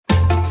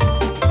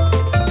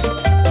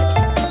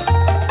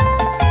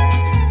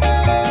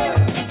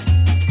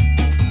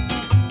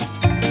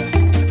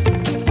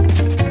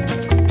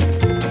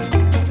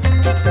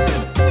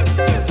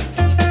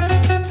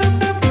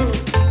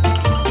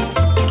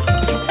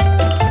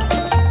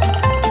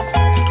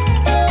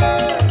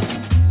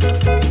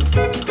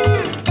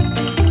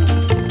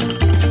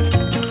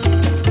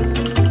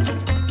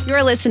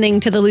You're listening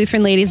to the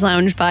Lutheran Ladies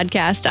Lounge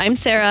podcast. I'm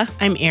Sarah.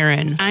 I'm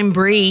Erin. I'm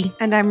Bree.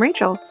 And I'm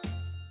Rachel.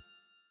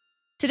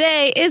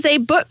 Today is a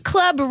book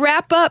club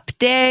wrap-up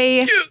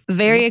day.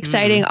 Very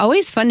exciting.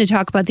 Always fun to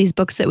talk about these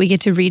books that we get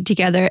to read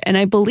together. And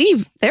I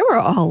believe there were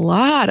a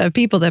lot of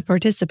people that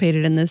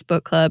participated in this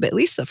book club, at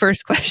least the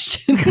first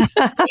question.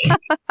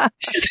 A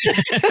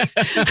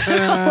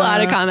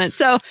lot of comments.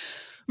 So,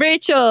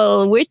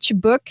 Rachel, which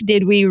book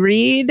did we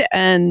read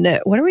and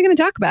what are we going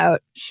to talk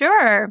about?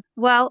 Sure.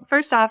 Well,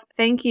 first off,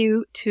 thank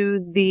you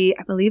to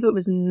I believe it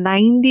was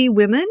 90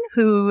 women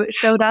who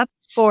showed up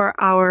for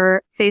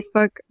our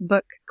Facebook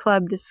book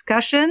club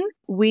discussion.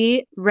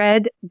 We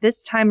read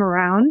this time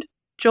around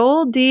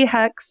Joel D.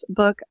 Heck's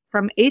book,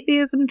 From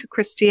Atheism to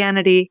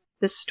Christianity,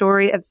 The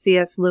Story of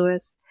C.S.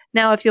 Lewis.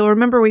 Now, if you'll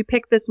remember, we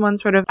picked this one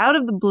sort of out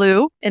of the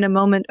blue in a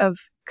moment of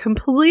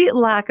complete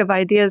lack of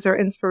ideas or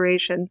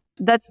inspiration.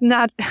 That's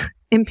not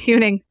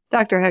impugning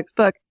Dr. Heck's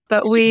book,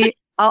 but we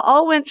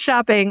all went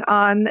shopping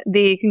on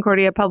the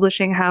Concordia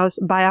Publishing House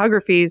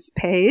biographies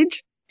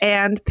page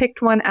and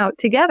picked one out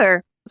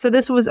together. So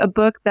this was a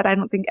book that I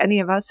don't think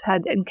any of us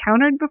had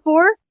encountered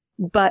before,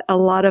 but a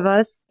lot of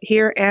us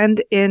here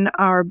and in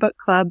our book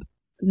club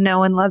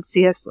know and love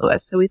C.S.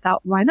 Lewis. So we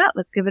thought, why not?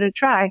 Let's give it a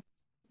try.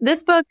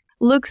 This book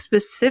looks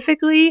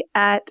specifically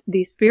at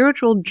the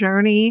spiritual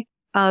journey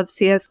of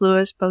C.S.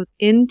 Lewis, both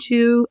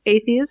into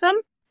atheism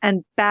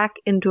and back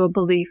into a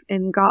belief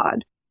in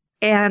God.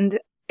 And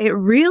it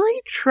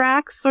really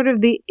tracks sort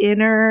of the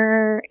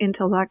inner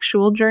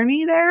intellectual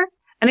journey there.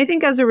 And I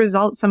think as a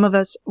result, some of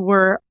us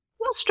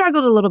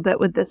struggled a little bit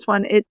with this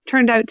one. It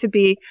turned out to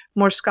be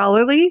more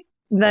scholarly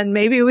than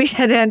maybe we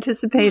had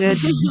anticipated.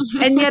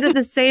 And yet at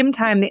the same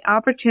time, the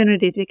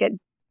opportunity to get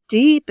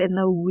deep in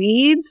the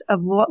weeds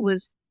of what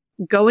was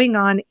going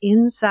on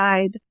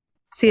inside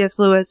C.S.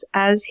 Lewis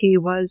as he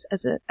was,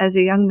 as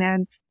a young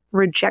man,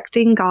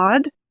 rejecting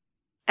God.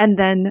 And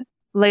then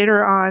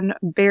later on,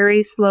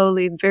 very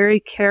slowly, very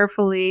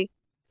carefully,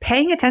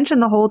 paying attention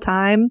the whole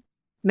time,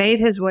 made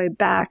his way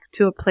back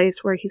to a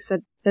place where he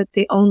said that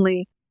the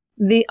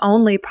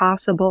only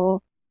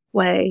possible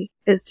way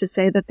is to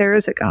say that there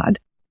is a God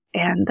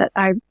and that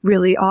I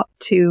really ought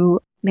to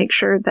make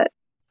sure that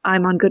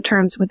I'm on good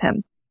terms with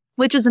him,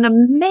 which is an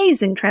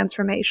amazing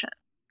transformation.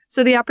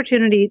 So the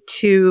opportunity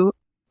to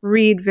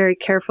read very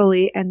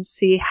carefully and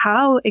see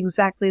how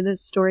exactly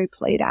this story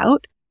played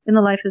out in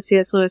the life of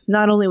C.S. Lewis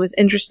not only was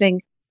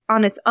interesting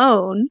on its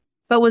own,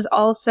 but was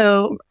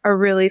also a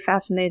really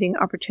fascinating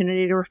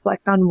opportunity to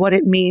reflect on what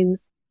it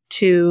means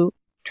to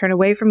turn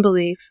away from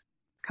belief,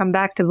 come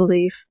back to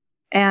belief,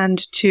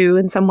 and to,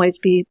 in some ways,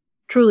 be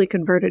truly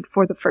converted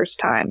for the first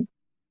time.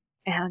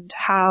 And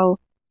how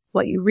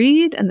what you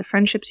read and the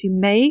friendships you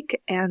make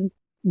and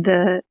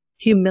the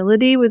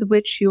humility with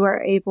which you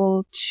are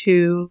able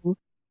to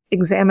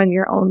examine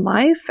your own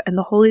life and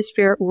the Holy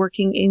Spirit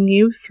working in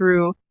you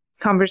through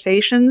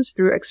conversations,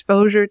 through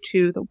exposure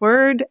to the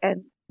Word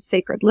and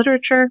sacred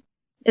literature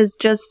is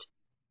just,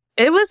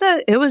 it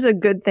was a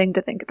good thing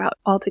to think about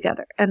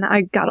altogether. And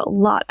I got a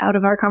lot out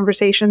of our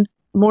conversation,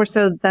 more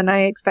so than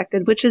I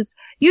expected, which is,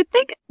 you'd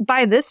think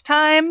by this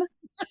time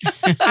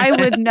I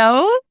would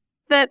know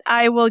that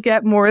I will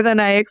get more than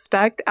I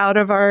expect out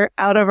of our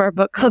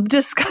book club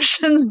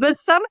discussions. But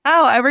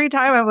somehow every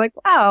time I'm like,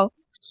 wow,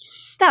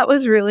 that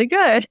was really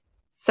good.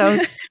 So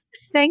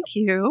thank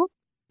you.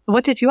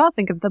 What did you all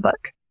think of the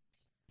book?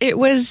 It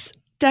was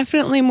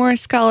definitely more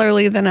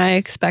scholarly than I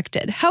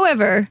expected.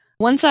 However,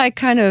 once I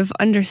kind of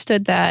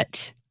understood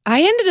that,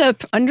 I ended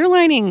up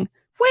underlining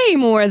way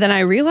more than I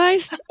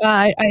realized.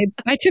 I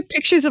took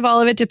pictures of all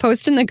of it to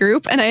post in the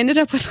group, and I ended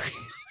up with,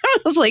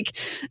 it was like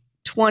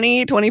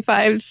 20,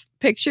 25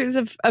 pictures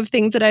of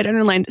things that I'd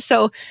underlined.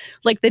 So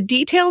like the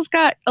details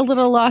got a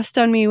little lost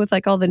on me with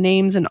like all the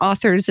names and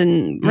authors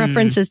and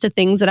references to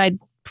things that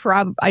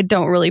I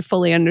don't really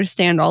fully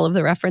understand all of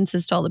the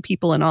references to all the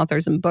people and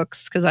authors and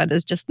books because that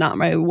is just not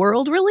my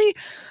world really.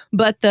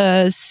 But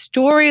the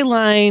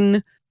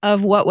storyline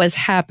of what was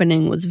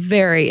happening was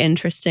very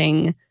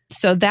interesting.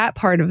 So that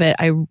part of it,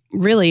 I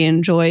really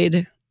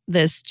enjoyed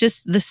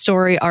just the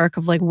story arc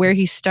of like where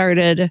he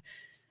started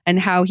and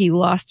how he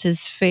lost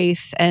his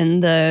faith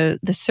and the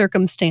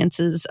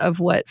circumstances of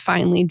what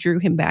finally drew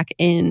him back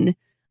in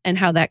and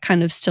how that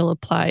kind of still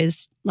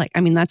applies. Like,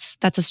 I mean, that's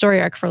a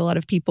story arc for a lot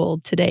of people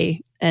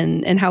today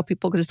and how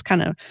people just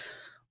kind of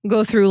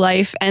go through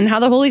life and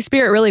how the Holy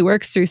Spirit really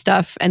works through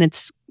stuff. And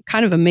it's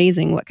kind of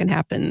amazing what can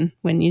happen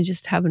when you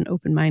just have an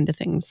open mind to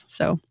things.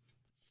 So,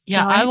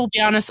 yeah, I will be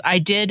honest. I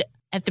did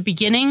at the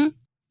beginning,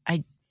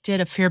 I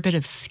did a fair bit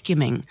of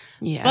skimming.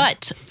 Yeah.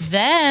 But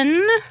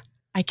then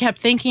I kept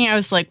thinking, I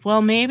was like,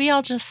 well, maybe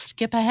I'll just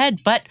skip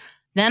ahead. But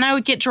then I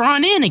would get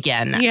drawn in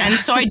again. Yeah. And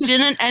so I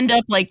didn't end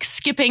up like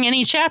skipping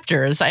any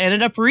chapters. I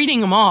ended up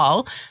reading them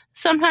all.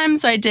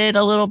 Sometimes I did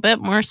a little bit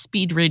more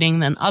speed reading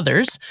than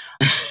others.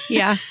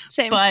 Yeah,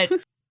 same. But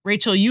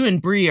Rachel, you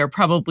and Bree are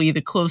probably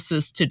the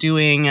closest to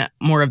doing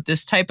more of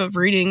this type of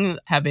reading,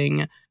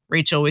 having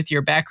Rachel with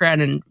your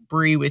background and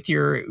Bree with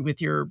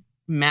your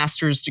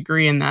master's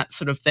degree and that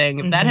sort of thing.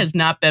 Mm-hmm. That has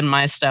not been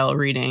my style of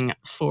reading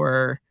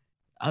for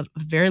a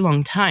very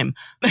long time.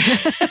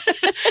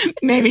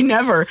 Maybe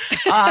never.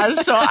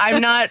 So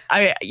I'm not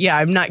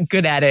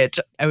good at it.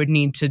 I would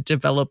need to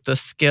develop the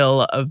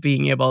skill of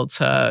being able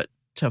to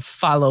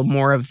follow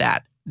more of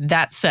that.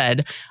 That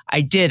said, I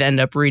did end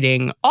up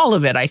reading all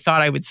of it. I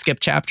thought I would skip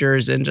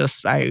chapters and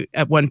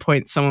at one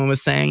point someone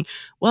was saying,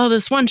 well,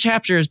 this one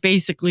chapter is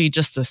basically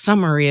just a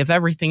summary of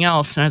everything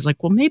else. And I was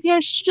like, well, maybe I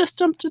should just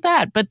jump to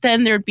that. But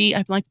then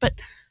I'm like, but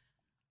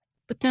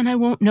then I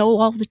won't know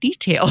all the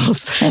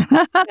details. So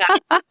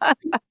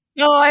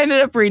I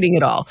ended up reading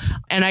it all.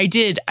 And I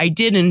did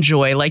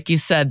enjoy, like you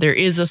said, there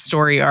is a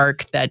story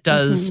arc that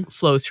does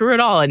flow through it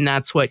all. And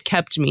that's what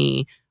kept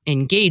me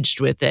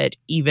engaged with it,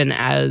 even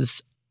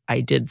as I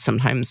did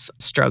sometimes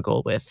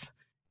struggle with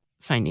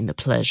finding the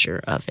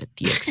pleasure of it,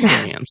 the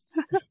experience.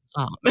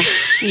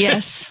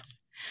 Yes.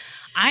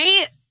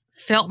 I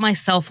felt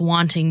myself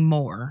wanting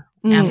more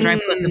after I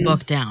put the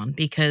book down,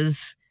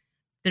 because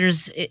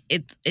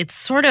it's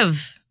sort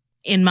of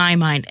in my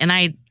mind, and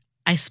I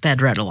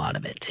sped read a lot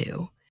of it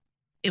too.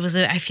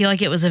 I feel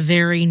like it was a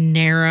very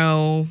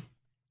narrow,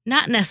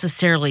 not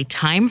necessarily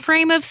time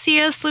frame of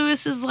C.S.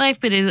 Lewis's life,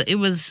 but it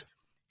was,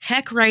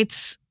 Heck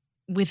writes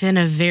within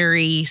a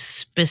very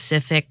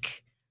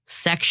specific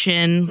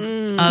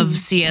section of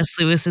C.S.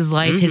 Lewis's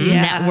life, his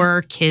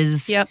network,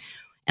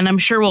 and I'm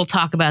sure we'll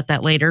talk about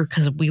that later,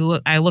 because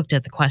I looked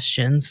at the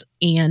questions,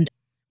 and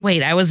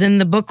wait, I was in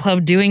the book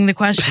club doing the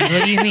questions.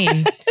 What do you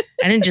mean?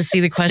 I didn't just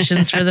see the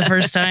questions for the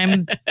first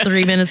time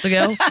 3 minutes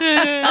ago.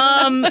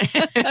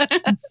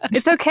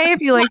 It's okay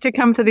if you like to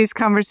come to these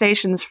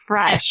conversations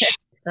fresh.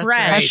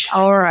 Fresh. That's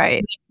all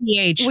right.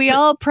 We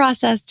all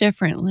process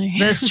differently.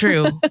 That's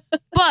true.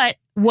 But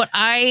what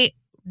I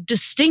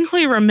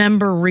distinctly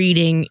remember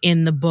reading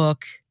in the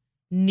book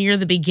near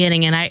the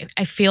beginning, and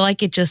I feel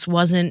like it just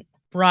wasn't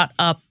brought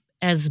up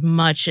as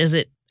much as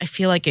I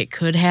feel like it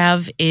could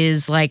have,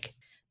 is like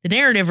the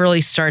narrative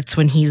really starts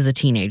when he's a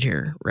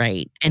teenager,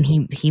 right? And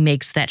he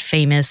makes that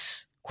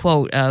famous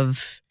quote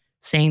of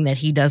saying that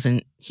he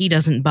doesn't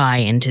buy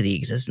into the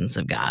existence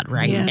of God,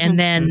 right? Yeah. And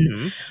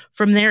then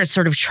from there, it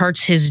sort of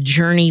charts his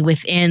journey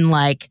within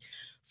like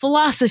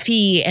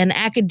philosophy and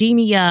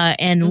academia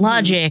and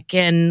logic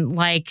and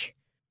like,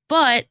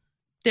 but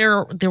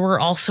there were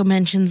also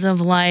mentions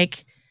of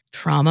like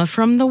trauma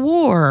from the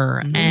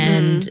war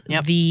and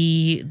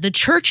the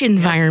church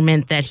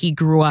environment that he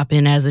grew up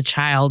in as a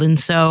child. And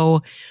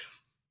so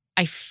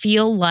I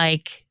feel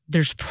like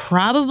there's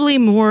probably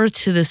more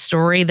to the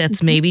story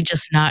that's maybe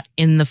just not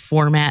in the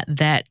format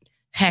that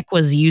Heck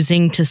was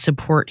using to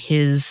support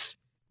his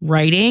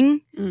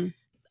writing.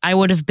 I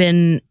would have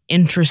been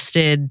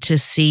interested to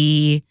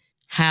see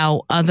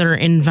how other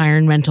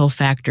environmental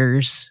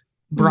factors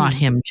brought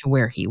him to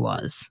where he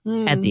was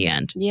at the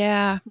end.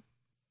 Yeah.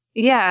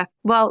 Yeah.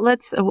 Well,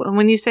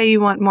 when you say you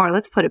want more,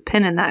 let's put a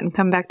pin in that and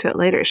come back to it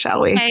later, shall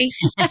we? Okay.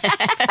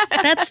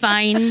 That's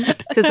fine.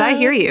 Because I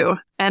hear you.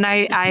 And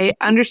I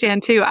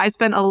understand too. I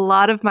spent a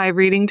lot of my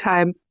reading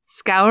time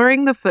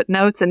scouring the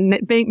footnotes and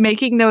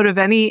making note of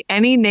any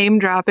name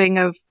dropping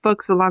of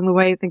books along the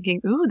way,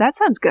 thinking, ooh, that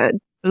sounds good.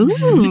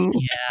 Ooh.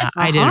 Yeah,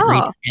 I didn't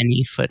read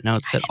any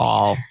footnotes at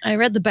all. I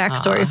read the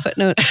backstory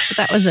footnotes, but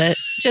that was it.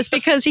 Just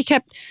because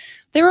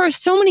there were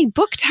so many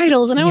book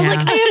titles, and I was like, I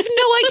have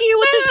no idea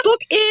what this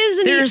book is.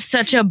 And there's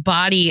such a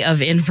body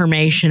of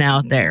information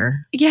out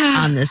there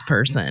on this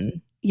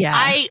person.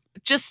 Yeah.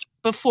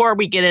 Before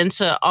we get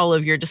into all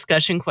of your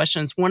discussion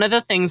questions, one of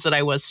the things that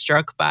I was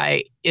struck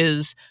by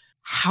is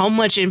how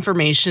much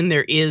information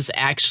there is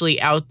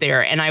actually out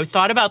there. And I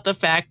thought about the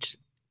fact,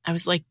 I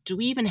was like, do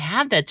we even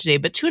have that today?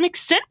 But to an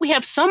extent, we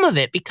have some of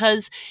it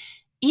because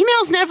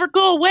emails never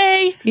go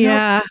away.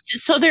 Yeah.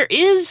 So there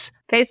is...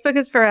 Facebook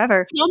is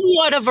forever.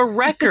 Somewhat of a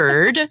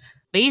record.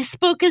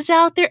 Facebook is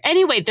out there.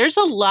 Anyway, there's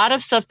a lot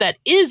of stuff that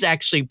is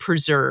actually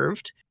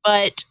preserved,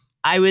 but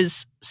I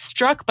was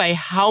struck by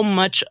how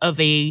much of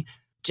a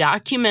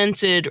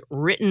documented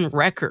written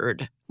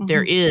record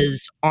there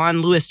is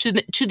on Lewis to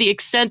the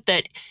extent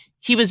that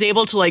he was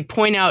able to like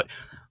point out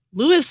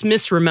Lewis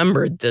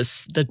misremembered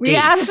the dates.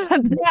 Yes.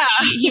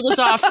 He was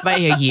off by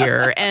a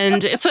year,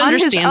 and it's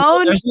understandable.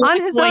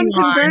 On his own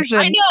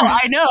conversion.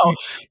 I know.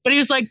 But he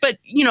was like,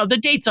 the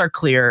dates are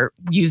clear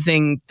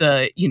using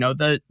the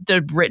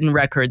written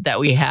record that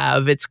we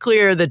have. It's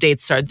clear the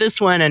dates are this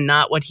one and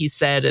not what he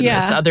said in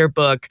this other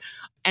book.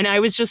 And I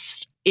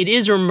was it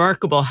is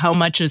remarkable how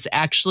much is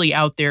actually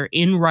out there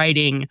in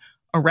writing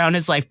around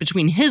his life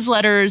between his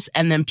letters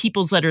and then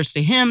people's letters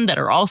to him that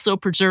are also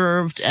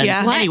preserved. And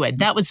anyway,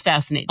 that was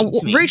fascinating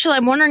to me. Rachel,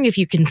 I'm wondering if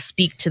you can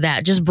speak to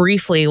that just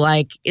briefly.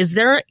 Like, is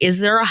there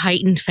a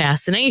heightened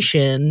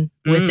fascination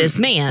with this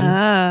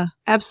man?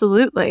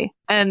 Absolutely.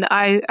 And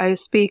I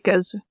speak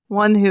as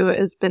one who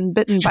has been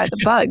bitten by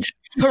the bug.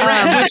 Which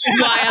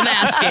is why I'm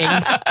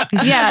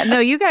asking. Yeah, no,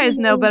 you guys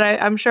know, but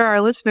I'm sure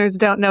our listeners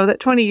don't know that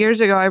 20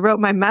 years ago, I wrote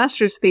my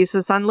master's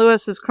thesis on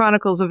Lewis's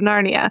Chronicles of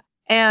Narnia.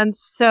 And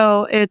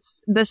so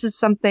this is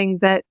something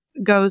that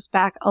goes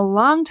back a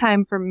long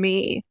time for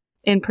me.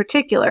 in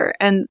particular.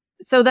 And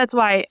so that's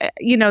why,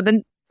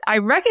 I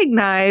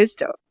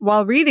recognized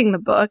while reading the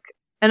book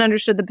and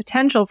understood the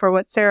potential for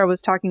what Sarah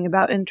was talking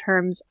about in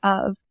terms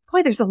of,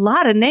 boy, there's a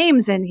lot of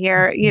names in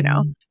here,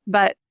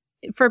 but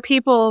for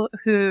people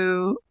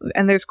who,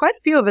 and there's quite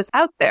a few of us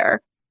out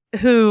there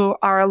who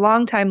are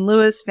longtime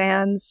Lewis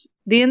fans,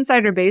 the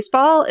insider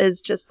baseball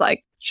is just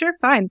like, sure,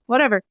 fine,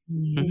 whatever.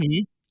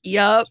 Mm-hmm.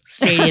 Yup.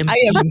 Stadium. I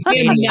am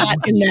not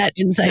in that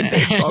inside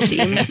baseball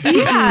team.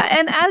 Yeah.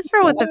 And as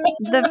for what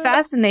the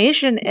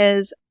fascination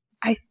is,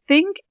 I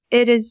think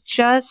it is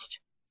just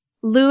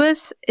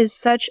Lewis is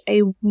such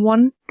a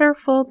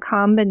wonderful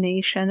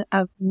combination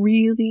of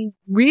really,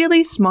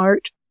 really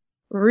smart,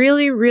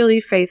 really,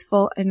 really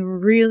faithful,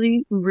 and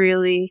really,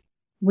 really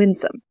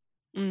winsome.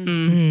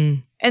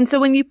 Mm-hmm. And so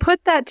when you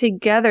put that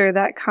together,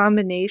 that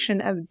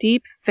combination of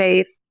deep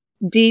faith,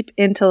 deep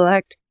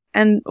intellect,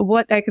 and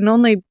what I can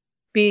only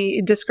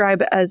be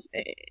described as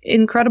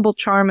incredible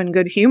charm and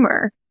good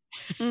humor.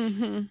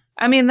 Mm-hmm.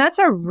 I mean, that's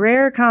a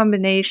rare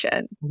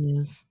combination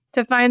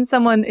to find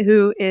someone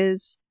who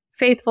is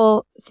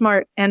faithful,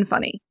 smart, and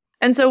funny.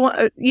 And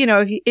so,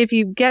 if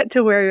you get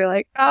to where you're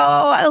like,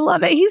 oh, I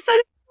love it. He said,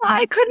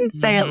 I couldn't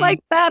say it like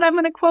that. I'm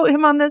going to quote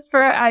him on this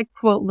I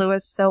quote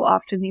Lewis so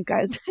often, you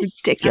guys. It's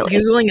ridiculous. I'm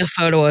Googling a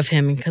photo of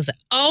him because,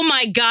 oh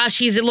my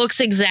gosh, it looks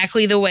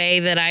exactly the way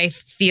that I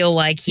feel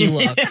like he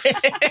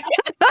looks.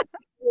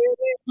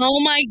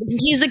 Oh my,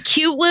 he's a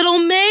cute little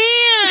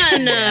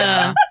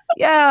man.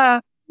 Yeah.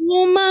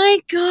 Oh my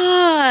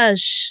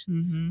gosh.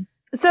 Mm-hmm.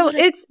 So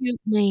it's, cute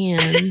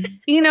man.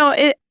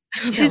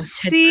 To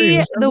see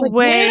the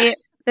way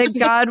that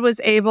God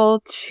was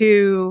able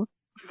to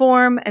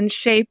form and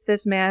shape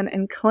this man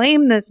and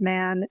claim this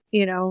man,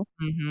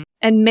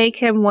 and make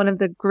him one of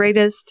the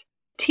greatest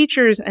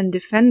teachers and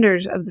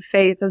defenders of the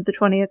faith of the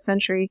 20th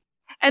century.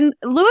 And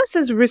Lewis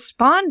is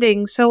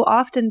responding so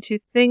often to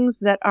things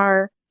that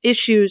are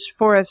issues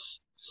for us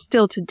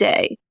still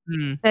today.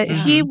 That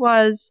he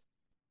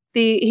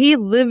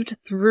lived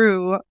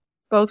through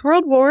both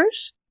world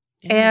wars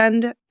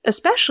and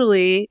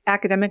especially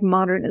academic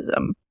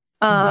modernism.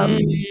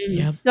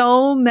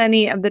 So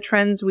many of the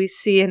trends we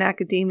see in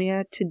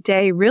academia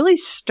today really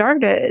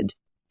started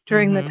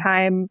during the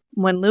time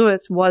when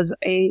Lewis was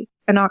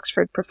an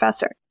Oxford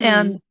professor.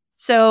 And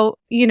so,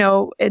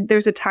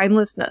 there's a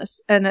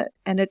timelessness and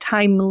a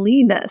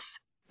timeliness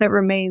that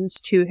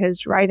remains to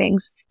his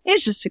writings.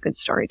 He's just a good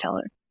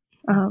storyteller,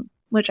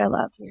 which I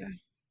love. Yeah.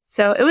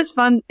 So it was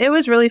fun. It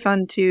was really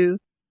fun to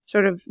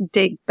sort of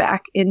dig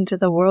back into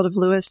the world of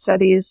Lewis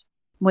studies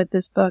with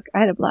this book.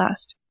 I had a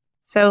blast.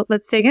 So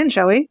let's dig in,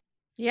 shall we?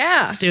 Yeah.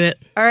 Let's do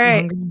it. All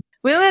right.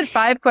 We only had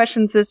 5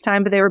 questions this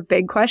time, but they were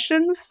big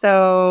questions.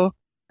 So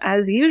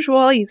as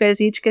usual, you guys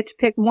each get to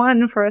pick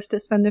one for us to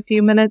spend a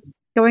few minutes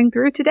going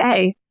through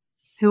today.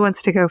 Who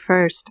wants to go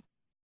first?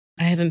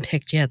 I haven't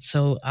picked yet,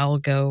 so I'll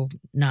go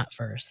not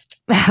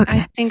first.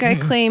 I think I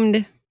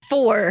claimed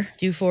 4.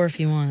 Do 4 if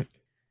you want.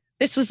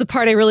 This was the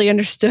part I really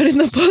understood in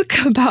the book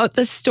about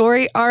the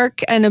story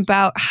arc and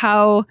about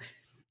how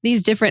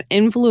these different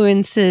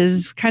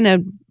influences kind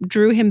of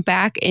drew him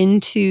back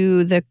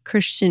into the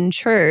Christian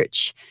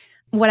church.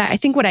 What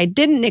I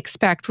didn't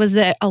expect was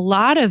that a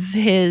lot of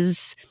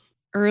his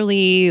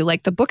early,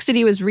 like the books that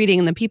he was reading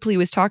and the people he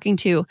was talking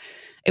to,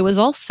 it was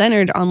all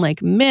centered on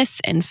like myth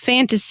and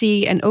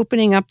fantasy and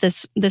opening up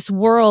this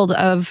world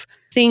of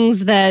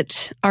things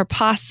that are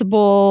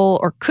possible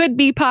or could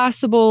be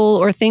possible,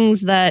 or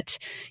things that,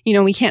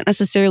 we can't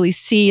necessarily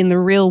see in the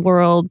real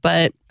world,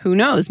 but who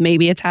knows,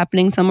 maybe it's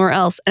happening somewhere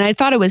else. And I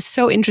thought it was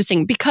so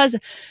interesting because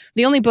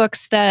the only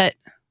books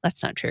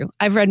that's not true.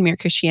 I've read Mere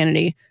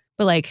Christianity,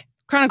 but like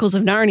Chronicles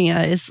of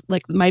Narnia is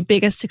like my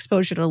biggest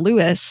exposure to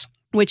Lewis,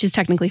 which is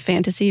technically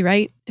fantasy,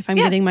 right? If I'm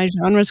getting my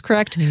genres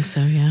correct. I think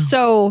so, yeah.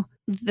 So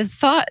the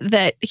thought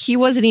that he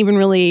wasn't even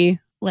really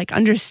like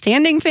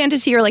understanding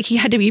fantasy, or like he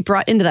had to be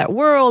brought into that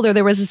world, or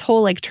there was this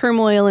whole like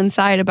turmoil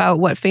inside about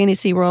what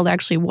fantasy world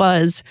actually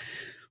was,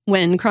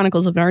 when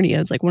Chronicles of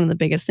Narnia is like one of the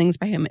biggest things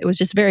by him. It was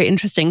just very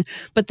interesting.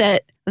 But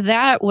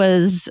that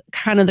was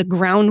kind of the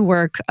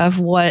groundwork of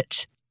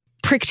what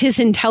pricked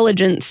his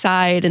intelligence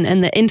side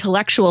and the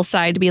intellectual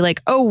side to be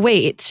like, oh,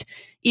 wait,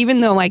 even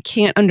though I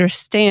can't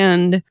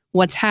understand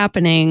what's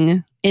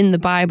happening in the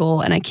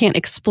Bible and I can't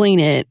explain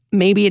it,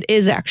 maybe it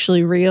is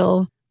actually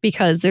real,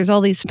 because there's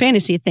all these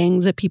fantasy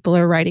things that people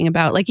are writing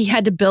about. Like he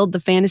had to build the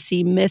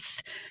fantasy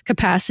myth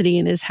capacity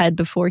in his head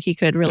before he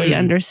could really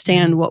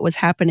understand what was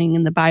happening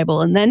in the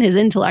Bible. And then his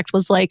intellect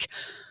was like,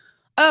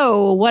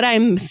 oh, what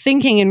I'm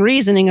thinking and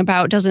reasoning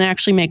about doesn't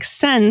actually make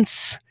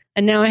sense.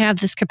 And now I have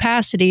this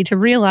capacity to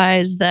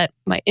realize that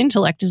my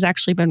intellect has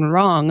actually been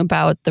wrong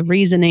about the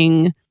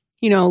reasoning,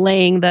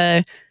 laying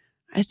I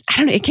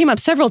don't know, it came up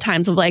several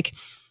times of like,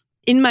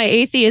 in my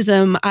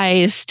atheism,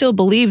 I still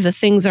believe the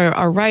things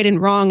are right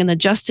and wrong and the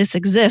justice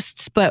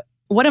exists. But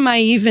what am I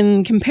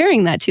even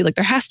comparing that to? Like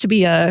there has to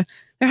be a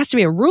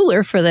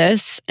ruler for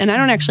this. And I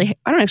don't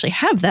actually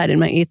have that in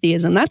my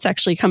atheism. That's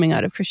actually coming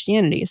out of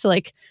Christianity. So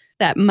like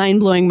that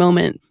mind-blowing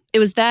moment, it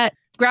was that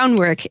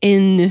groundwork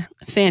in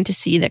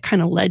fantasy that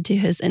kind of led to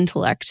his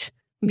intellect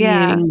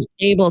being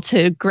able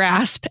to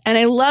grasp. And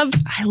I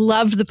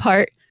loved the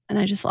part, and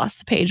I just lost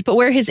the page, but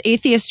where his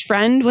atheist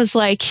friend was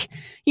like,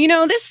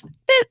 this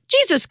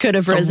Jesus could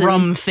have risen. It's a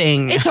rum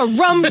thing. It's a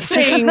rum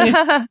thing.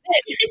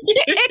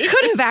 It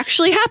could have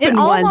actually happened. It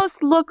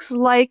almost looks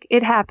like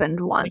it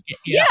happened once.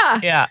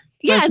 Yeah.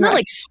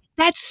 And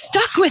that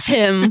stuck with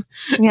him.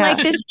 Like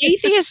this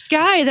atheist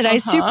guy that I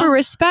super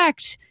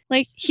respect.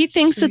 Like he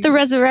thinks that the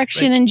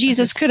resurrection and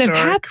Jesus could have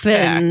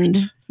happened.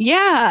 Fact.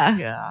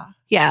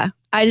 Yeah.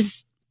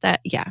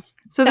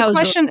 So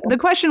the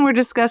question we're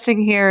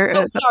discussing here,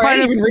 part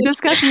of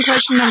discussion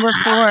question number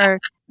 4,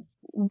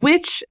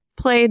 which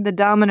played the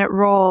dominant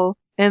role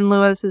in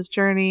Lewis's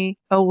journey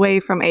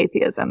away from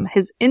atheism,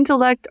 his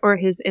intellect or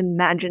his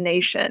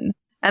imagination?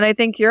 And I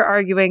think you're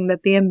arguing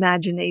that the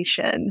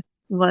imagination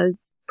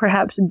was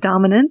perhaps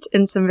dominant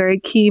in some very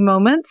key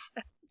moments.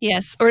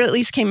 Yes, or at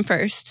least came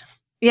first.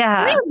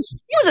 Yeah. He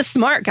was a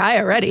smart guy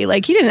already.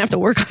 Like he didn't have to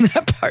work on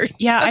that part.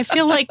 Yeah, I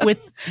feel like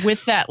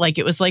with that, like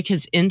it was like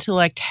his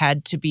intellect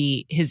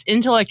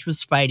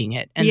was fighting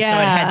it. And so it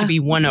had to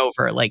be won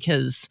over. Like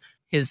his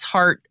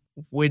heart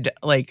would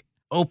like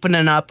open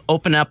up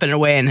in a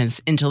way, and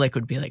his intellect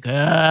would be like,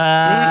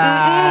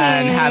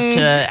 and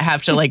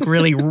have to like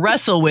really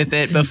wrestle with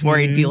it before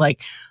he'd be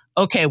like,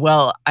 okay,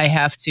 well, I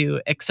have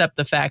to accept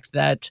the fact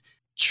that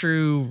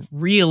true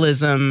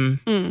realism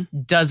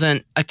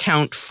doesn't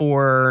account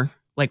for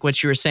like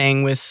what you were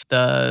saying with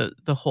the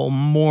whole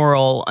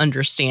moral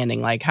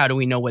understanding. Like, how do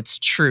we know what's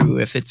true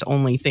if it's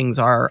only things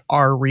are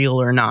real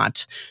or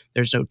not?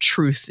 There's no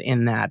truth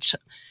in that.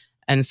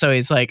 And so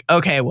he's like,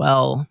 okay,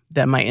 well,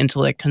 then my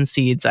intellect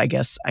concedes. I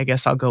guess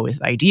I'll go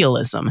with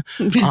idealism.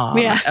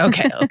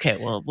 Okay.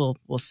 Well,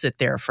 we'll sit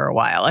there for a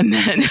while, and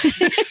then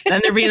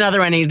there'd be another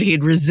one.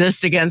 He'd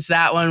resist against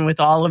that one with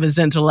all of his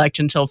intellect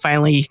until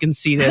finally he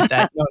conceded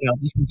that no,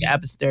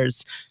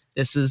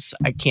 this is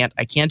I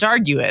can't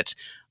argue it.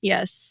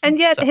 Yes, and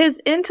yet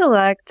his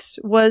intellect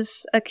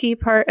was a key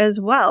part as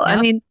well. Yep. I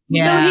mean,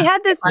 so he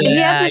had this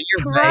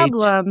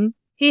problem. Right.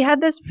 He had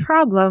this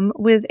problem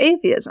with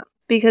atheism,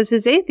 because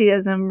his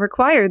atheism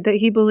required that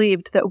he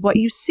believed that what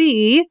you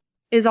see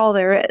is all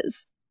there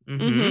is.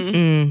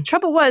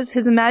 Trouble was,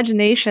 his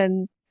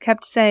imagination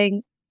kept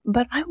saying,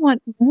 but I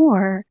want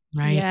more.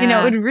 Right.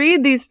 Yeah. It would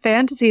read these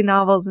fantasy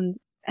novels and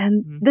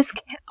this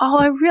can't,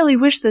 I really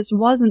wish this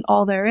wasn't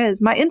all there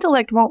is. My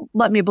intellect won't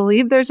let me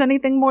believe there's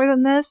anything more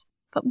than this.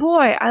 But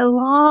boy, I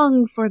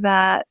long for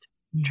that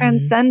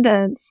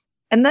transcendence.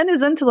 And then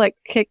his intellect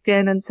kicked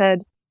in and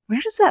said,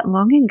 where does that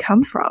longing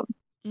come from?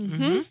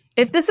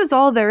 If this is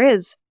all there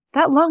is,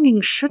 that longing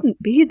shouldn't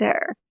be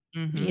there.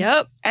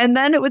 Yep. And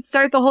then it would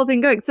start the whole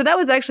thing going. So that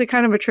was actually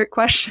kind of a trick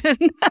question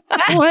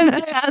when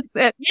I asked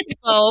it. It's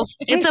both.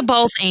 It's a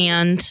both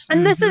and.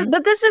 And this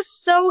is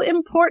so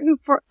important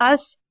for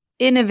us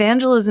in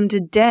evangelism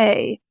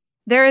today.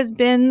 There has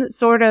been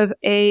sort of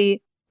a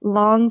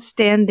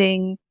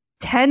long-standing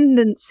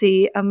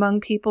tendency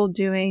among people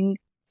doing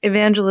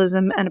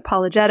evangelism and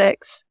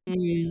apologetics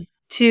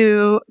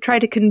to try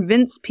to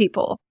convince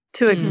people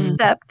to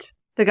accept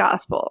the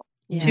gospel,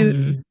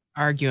 to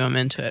argue them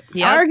into it.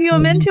 Argue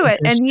them into it.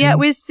 And yet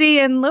we see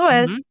in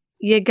Lewis,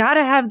 you got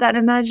to have that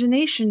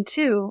imagination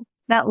too,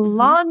 that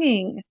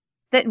longing,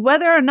 that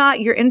whether or not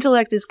your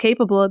intellect is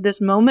capable at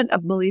this moment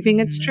of believing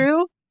it's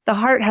true, the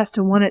heart has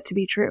to want it to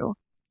be true.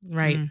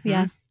 Right.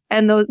 Yeah.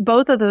 And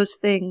both of those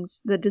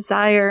things, the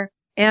desire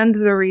and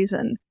the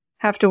reason,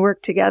 have to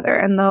work together.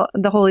 And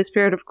the Holy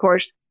Spirit, of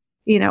course,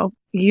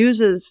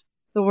 uses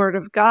the Word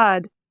of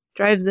God,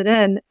 drives it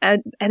in,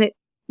 and it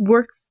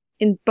works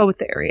in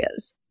both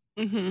areas.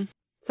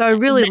 So I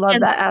really love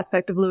that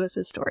aspect of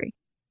Lewis's story.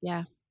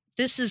 Yeah.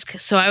 This is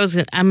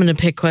I'm going to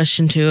pick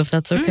question 2, if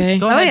that's okay.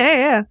 Go ahead.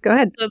 Yeah. Go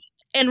ahead.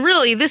 And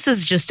really, this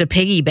is just a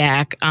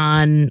piggyback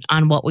on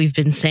what we've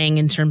been saying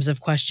in terms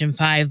of question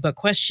 5. But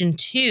question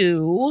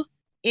 2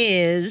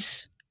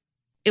 is,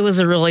 it was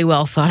a really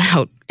well thought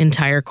out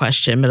entire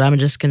question, but I'm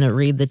just going to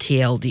read the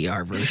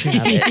TLDR version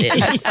of it.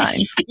 That's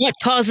fine. What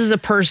causes a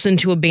person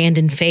to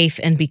abandon faith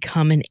and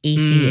become an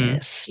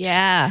atheist?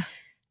 Yeah.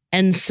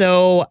 And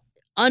so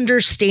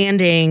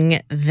understanding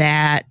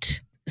that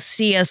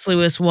C.S.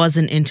 Lewis was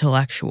an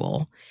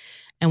intellectual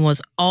and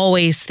was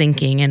always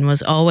thinking and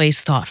was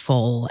always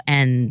thoughtful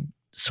and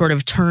sort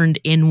of turned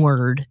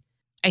inward,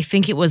 I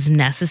think it was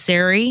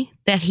necessary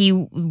that he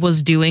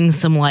was doing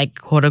some like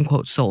quote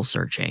unquote soul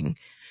searching.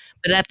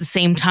 But at the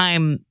same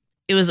time,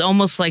 it was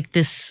almost like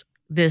this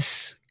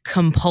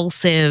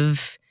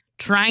compulsive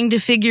trying to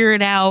figure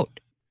it out.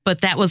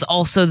 But that was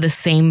also the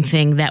same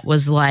thing that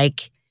was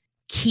like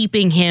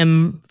keeping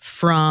him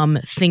from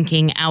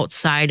thinking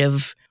outside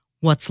of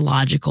what's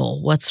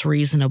logical, what's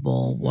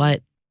reasonable,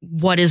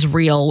 what is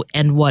real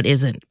and what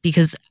isn't.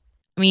 Because,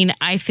 I mean,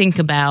 I think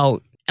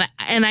about,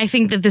 and I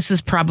think that this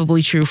is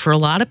probably true for a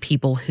lot of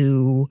people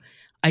who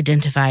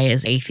identify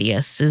as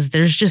atheists, is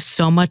there's just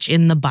so much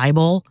in the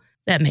Bible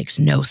that makes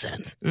no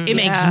sense. It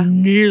makes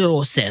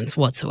no sense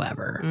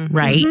whatsoever,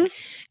 right?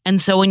 And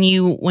so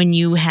when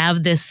you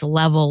have this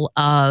level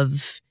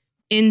of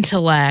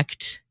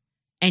intellect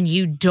and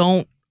you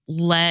don't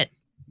let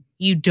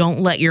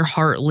your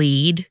heart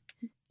lead,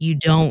 you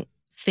don't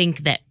think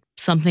that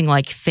something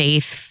like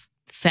faith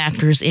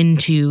factors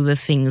into the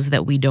things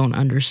that we don't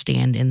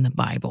understand in the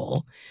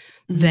Bible,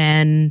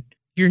 then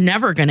you're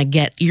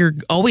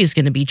always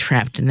going to be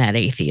trapped in that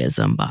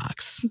atheism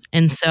box.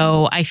 And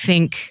so I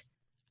think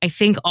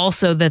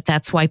also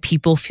that's why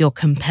people feel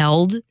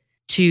compelled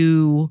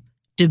to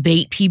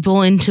debate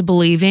people into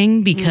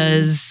believing,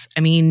 because I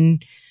mean,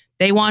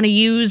 they want to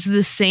use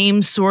the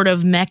same sort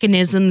of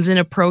mechanisms and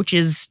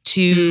approaches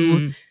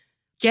to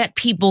get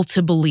people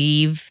to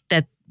believe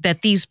that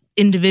these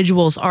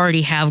individuals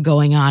already have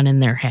going on in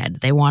their head.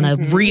 They want to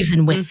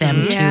reason with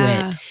them to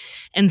it.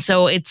 And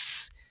so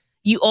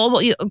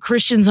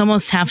Christians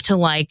almost have to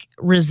like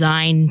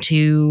resign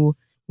to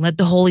let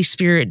the Holy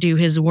Spirit do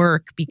his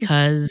work,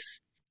 because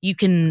you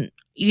can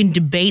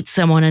debate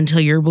someone until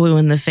you're blue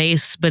in the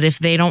face, but if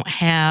they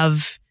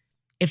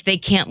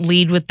can't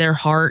lead with their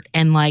heart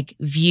and like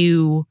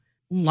view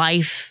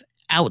life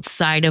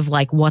outside of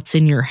like what's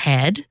in your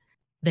head,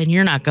 then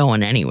you're not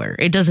going anywhere.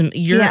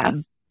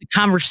 The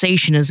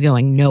conversation is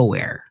going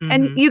nowhere.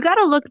 And you got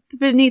to look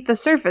beneath the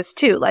surface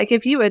too. Like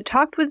if you had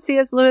talked with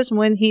C.S. Lewis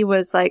when he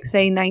was like,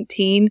 say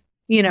 19,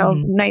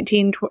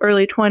 19,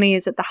 early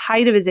 20s at the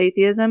height of his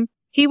atheism,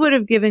 he would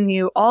have given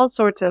you all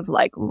sorts of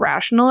like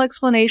rational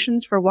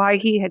explanations for why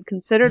he had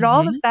considered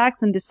all the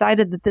facts and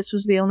decided that this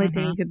was the only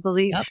thing he could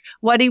believe. Yep.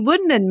 What he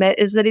wouldn't admit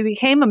is that he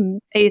became an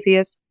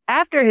atheist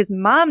after his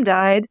mom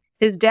died.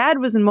 His dad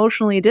was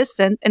emotionally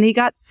distant and he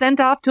got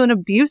sent off to an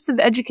abusive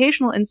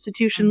educational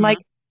institution like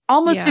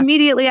almost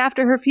immediately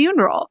after her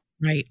funeral.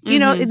 Right. You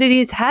know, that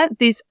he's had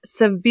these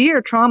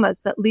severe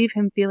traumas that leave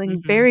him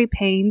feeling very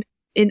pained,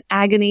 in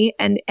agony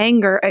and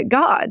anger at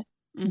God.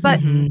 But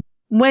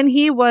when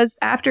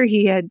after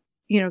he had,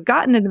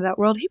 gotten into that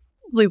world, he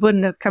probably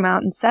wouldn't have come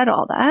out and said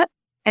all that.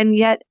 And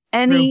yet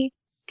any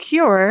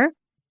cure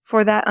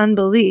for that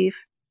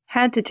unbelief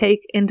had to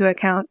take into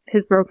account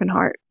his broken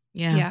heart.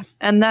 Yeah.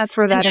 And that's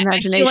where that imagination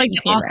I feel like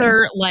the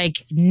author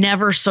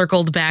never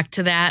circled back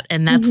to that.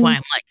 And that's why I'm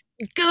like,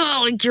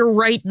 God, like you're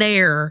right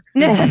there.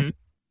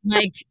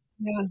 Like,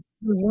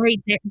 you're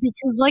right there.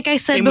 Because like I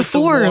said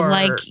before,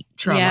 like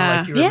trauma,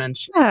 like you were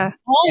mentioning.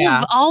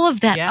 All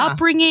of that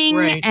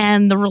upbringing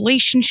and the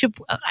relationship.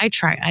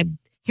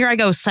 Here I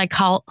go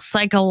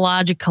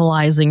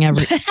psychologicalizing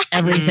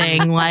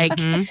everything. Like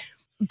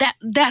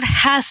that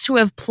has to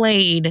have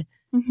played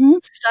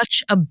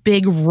such a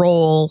big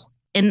role.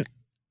 And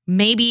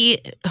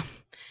maybe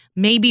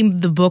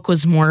the book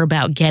was more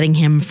about getting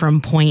him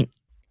from point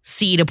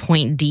C to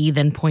point D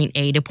than point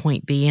A to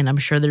point B. And I'm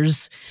sure there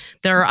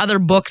are other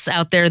books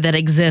out there that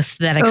exist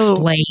that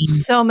explain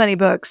so many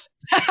books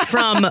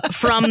from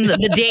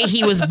the day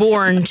he was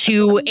born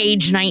to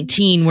age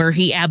 19, where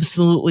he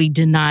absolutely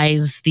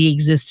denies the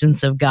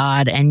existence of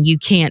God and you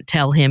can't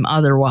tell him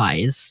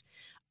otherwise.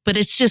 But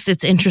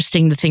it's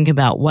interesting to think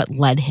about what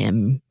led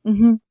him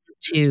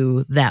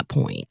to that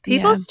point.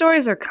 People's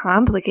stories are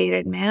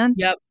complicated, man.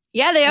 Yep.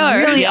 Yeah, they are.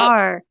 They really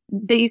are.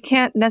 That you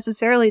can't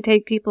necessarily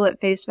take people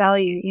at face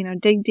value,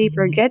 dig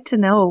deeper, get to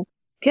know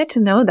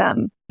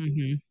them.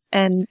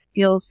 And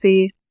you'll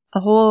see a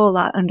whole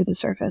lot under the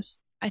surface.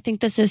 I think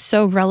this is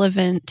so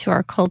relevant to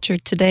our culture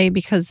today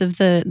because of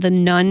the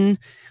nun,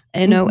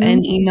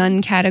 N-O-N-E,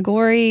 nun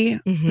category.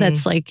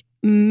 That's like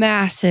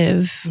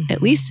massive,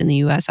 at least in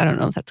the US. I don't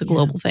know if that's a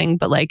global thing,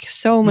 but like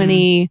so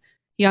many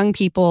young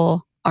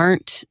people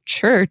aren't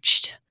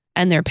churched.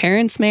 And their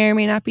parents may or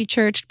may not be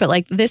churched, but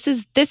like this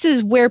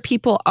is where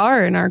people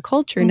are in our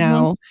culture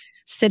now,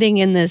 sitting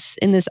in this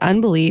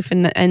unbelief,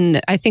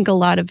 and I think a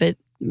lot of it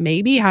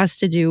maybe has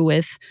to do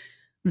with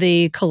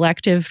the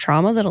collective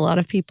trauma that a lot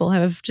of people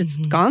have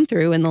just gone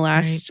through in the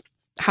last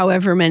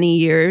however many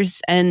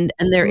years, and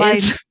there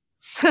is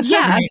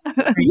right,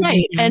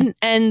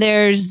 and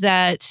there's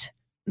that,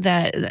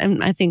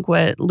 and I think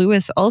what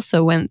Lewis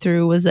also went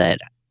through was that.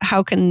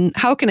 How can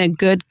a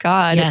good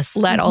God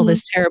let all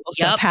this terrible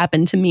stuff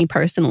happen to me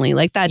personally?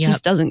 Like that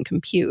just doesn't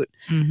compute.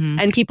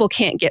 And people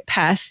can't get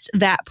past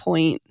that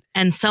point.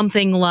 And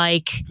something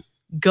like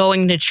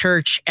going to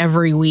church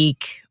every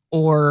week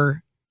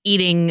or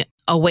eating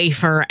a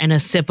wafer and a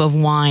sip of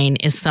wine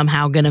is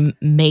somehow going to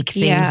make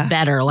things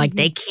better. Like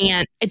they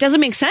can't. It doesn't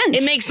make sense.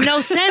 It makes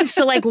no sense.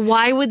 So like,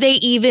 why would they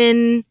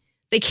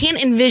can't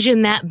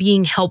envision that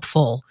being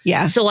helpful.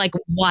 Yeah. So like,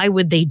 why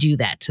would they do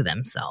that to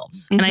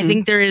themselves? And I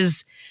think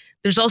there's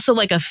also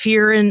like a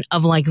fear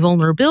of like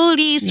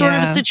vulnerability sort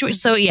of a situation.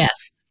 So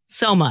yes,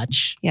 so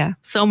much. Yeah.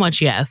 So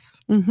much. Yes.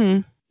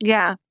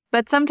 Yeah.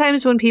 But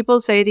sometimes when people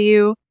say to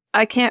you,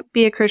 I can't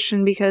be a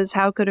Christian because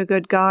how could a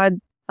good God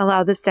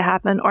allow this to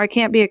happen? Or I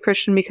can't be a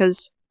Christian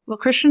because, well,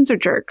 Christians are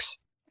jerks.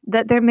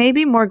 That there may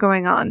be more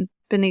going on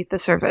beneath the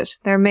surface.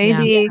 There may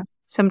be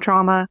some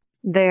trauma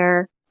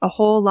there. A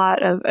whole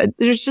lot of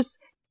there's just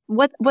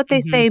what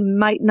they say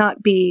might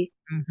not be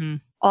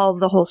all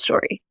the whole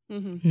story.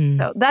 Mm-hmm.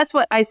 So that's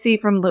what I see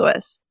from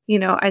Lewis. You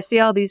know, I see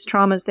all these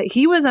traumas that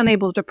he was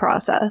unable to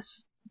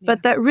process,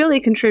 but that really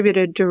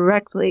contributed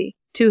directly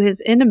to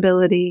his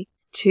inability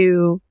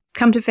to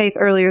come to faith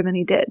earlier than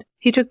he did.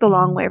 He took the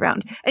long way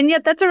around. And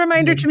yet that's a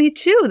reminder to me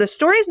too. The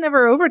story's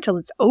never over till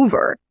it's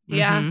over.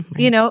 Yeah.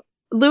 You know,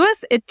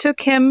 Lewis, it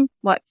took him,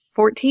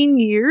 14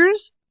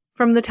 years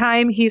from the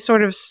time he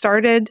sort of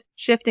started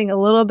shifting a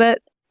little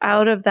bit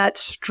out of that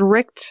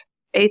strict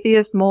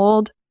atheist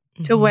mold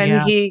to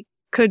when he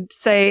could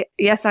say,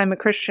 yes, I'm a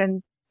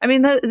Christian. I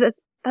mean,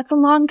 that's a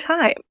long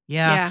time.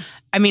 Yeah.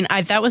 I mean,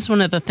 that was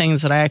one of the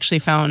things that I actually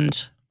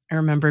found, I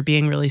remember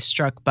being really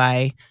struck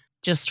by,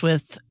 just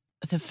with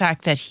the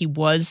fact that he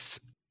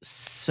was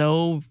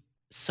so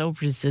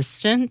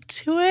resistant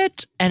to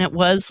it. And it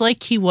was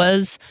like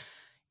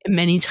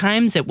many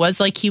times it was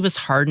like he was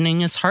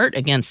hardening his heart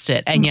against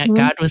it. And yet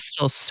God was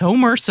still so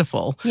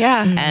merciful.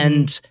 Yeah.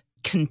 And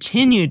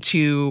continued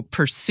to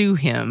pursue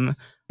him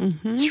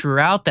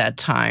throughout that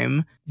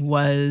time.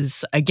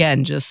 Was,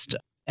 again, just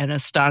an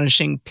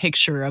astonishing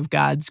picture of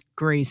God's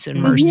grace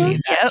and mercy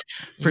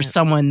for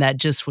someone that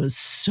just was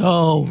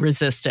so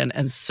resistant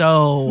and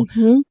so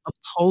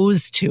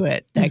opposed to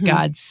it, that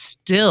God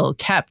still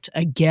kept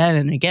again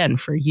and again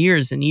for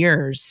years and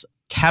years,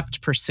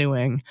 kept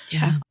pursuing.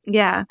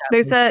 Yeah.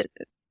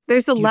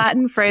 There's a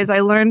Latin phrase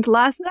I learned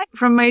last night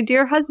from my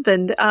dear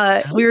husband.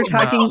 We were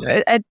talking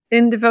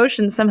in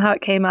devotion. Somehow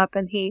it came up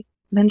and he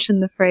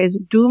mentioned the phrase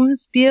dum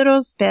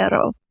spiro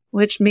spero,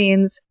 which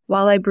means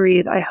while I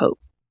breathe, I hope.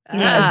 You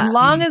know, as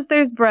long as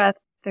there's breath,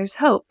 there's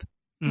hope.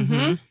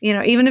 You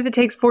know, even if it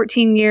takes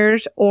 14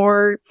 years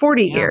or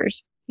 40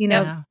 years, you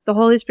know, the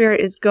Holy Spirit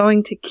is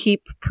going to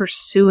keep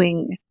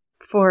pursuing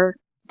for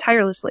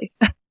tirelessly.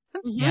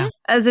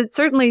 As it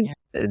certainly,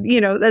 you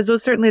know, as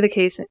was certainly the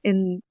case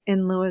in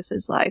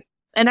Lewis's life.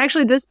 And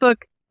actually, this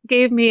book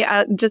gave me,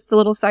 just a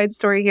little side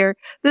story here.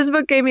 This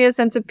book gave me a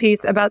sense of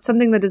peace about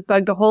something that has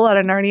bugged a whole lot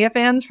of Narnia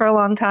fans for a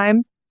long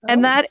time.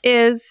 And that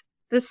is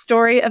the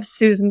story of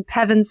Susan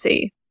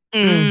Pevensey.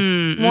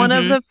 One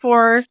of the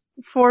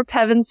four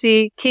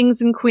Pevensey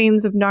kings and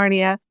queens of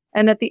Narnia.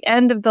 And at the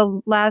end of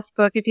the last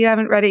book, if you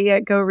haven't read it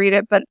yet, go read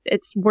it, but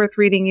it's worth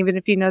reading even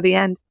if you know the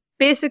end.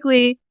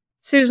 Basically,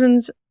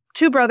 Susan's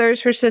two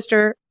brothers, her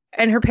sister,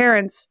 and her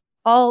parents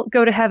all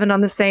go to heaven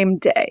on the same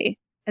day.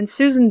 And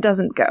Susan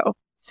doesn't go.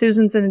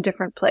 Susan's in a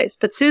different place.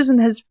 But Susan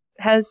has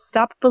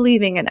stopped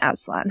believing in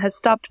Aslan, has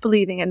stopped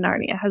believing in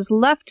Narnia, has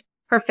left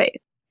her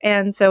faith.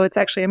 And so it's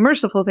actually a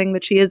merciful thing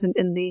that she isn't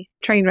in the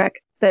train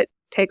wreck that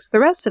takes the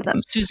rest of them.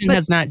 Susan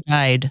has not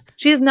died.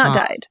 She has not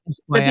died.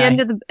 At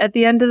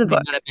the end of the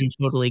book. That have been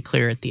totally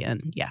clear at the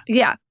end. Yeah.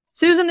 Yeah.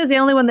 Susan is the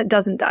only one that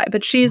doesn't die,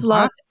 but she's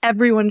lost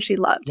everyone she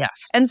loved.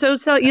 Yes. And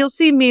so you'll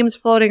see memes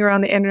floating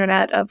around the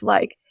internet of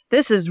like,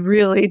 this is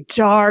really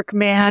dark,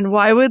 man.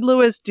 Why would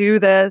Lewis do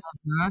this?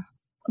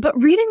 But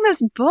reading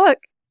this book,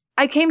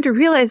 I came to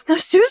realize, no,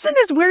 Susan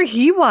is where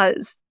he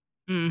was.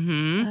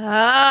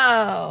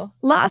 Oh.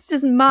 Lost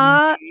his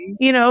ma,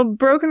 you know,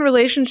 broken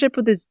relationship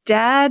with his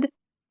dad.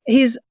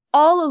 He's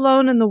all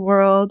alone in the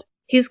world.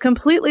 He's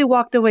completely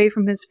walked away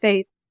from his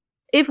faith.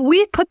 If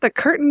we put the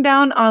curtain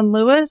down on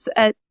Lewis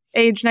at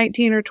age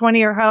 19 or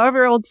 20 or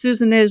however old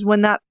Susan is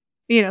when that,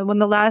 you know, when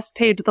the last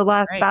page of the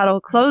last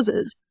battle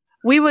closes,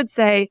 we would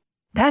say,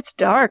 that's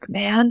dark,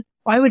 man.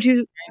 Why would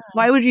you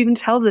even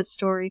tell this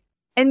story?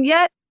 And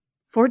yet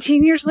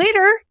 14 years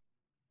later,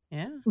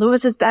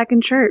 Lewis is back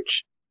in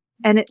church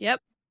and it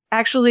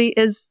actually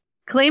is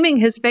claiming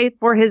his faith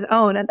for his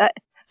own. And that,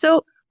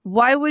 so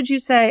why would you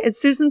say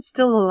it's Susan's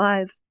still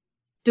alive?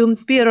 Dum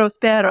spiro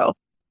spero.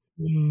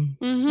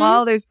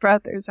 While there's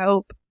breath, there's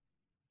hope.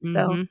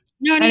 So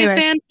Narnia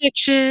fan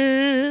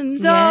fiction.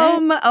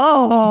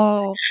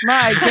 Oh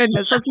my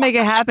goodness. Let's make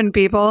it happen,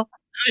 people.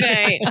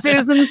 Okay.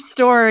 Susan's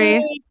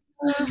story.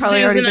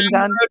 Probably already been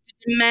done.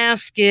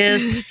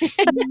 Damascus.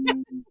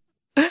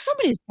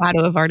 Somebody's got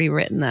to have already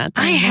written that.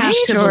 I have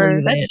to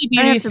believe That's the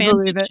beauty of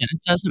fan fiction.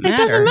 It doesn't matter. It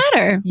doesn't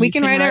matter. We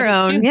can write our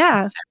own.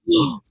 Yeah.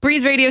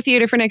 Breeze Radio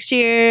Theater for next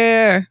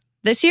year.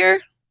 This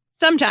year?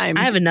 Sometime.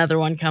 I have another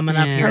one coming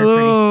up here.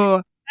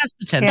 Oh, has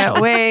potential.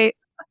 can't wait.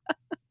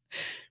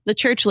 The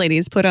church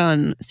ladies put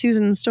on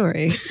Susan's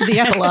story, the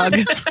epilogue.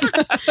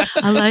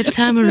 A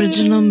Lifetime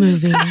original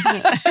movie.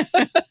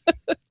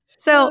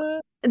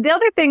 So the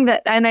other thing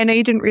that, and I know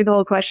you didn't read the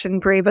whole question,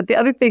 Brie, but the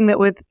other thing that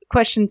with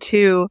question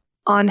 2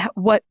 on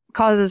what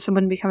causes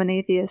someone to become an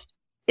atheist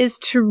is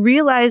to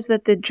realize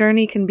that the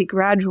journey can be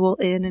gradual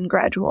in and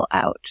gradual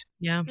out.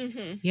 Yeah.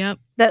 Yep.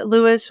 That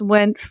Lewis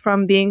went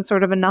from being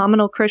sort of a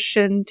nominal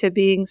Christian to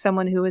being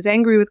someone who was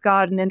angry with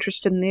God and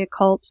interested in the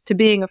occult to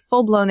being a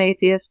full-blown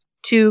atheist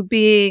to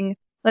being,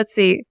 let's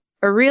see,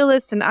 a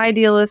realist, an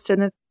idealist,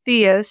 and a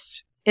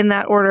theist in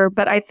that order.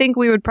 But I think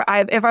we would,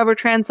 if I were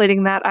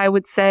translating that, I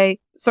would say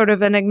sort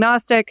of an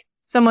agnostic,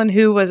 someone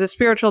who was a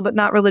spiritual but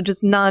not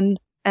religious nun,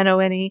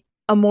 N-O-N-E,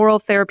 a moral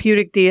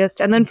therapeutic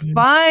deist, and then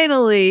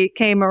finally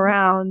came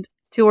around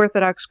to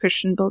Orthodox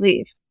Christian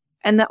belief.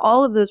 And that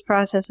all of those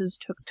processes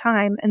took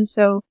time. And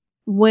so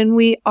when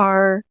we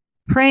are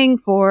praying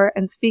for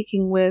and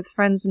speaking with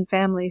friends and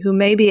family who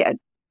may be at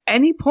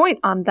any point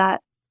on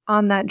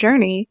that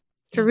journey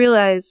to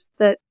realize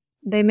that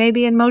they may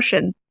be in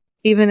motion,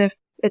 even if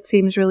it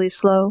seems really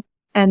slow,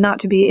 and not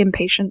to be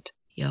impatient.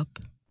 Yep.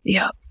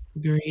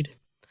 Agreed.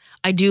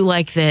 I do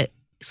like that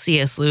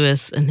C.S.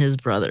 Lewis and his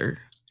brother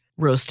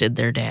roasted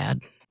their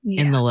dad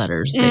in the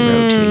letters they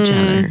wrote to each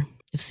other.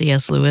 If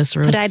C.S. Lewis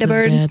roasts his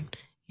dad,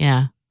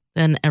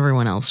 then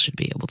everyone else should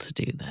be able to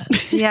do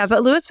that. Yeah,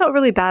 but Lewis felt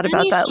really bad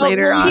about that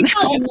later on. He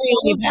felt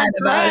really bad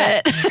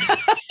about it.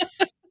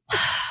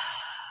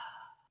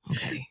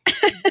 Okay.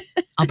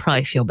 I'll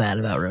probably feel bad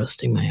about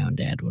roasting my own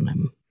dad when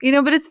I'm...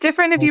 But it's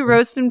different if you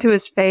roast him to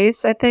his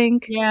face, I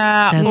think.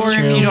 Yeah, That's or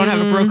true. if you don't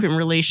have a broken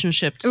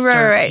relationship to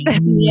start. Right.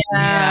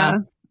 Yeah.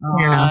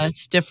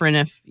 It's different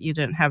if you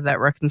didn't have that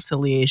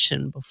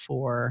reconciliation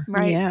before.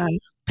 Right. Yeah.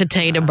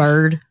 Potato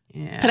bird.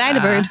 Yeah.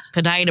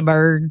 Potato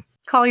bird.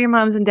 Call your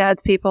moms and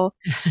dads, people.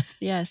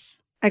 Yes.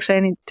 Actually,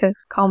 I need to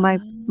call my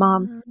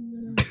mom,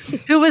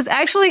 who was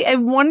actually a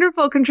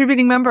wonderful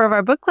contributing member of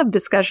our book club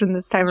discussion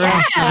this time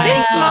around.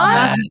 Thanks,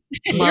 Mom.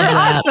 You're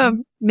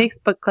awesome. Makes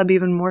book club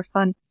even more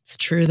fun. It's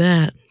true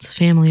that. It's a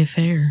family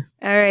affair.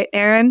 All right,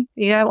 Erin,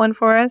 you got one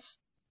for us?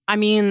 I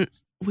mean,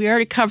 we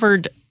already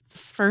covered the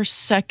first,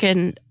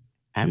 second,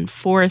 and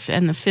fourth,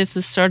 and the fifth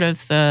is sort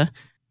of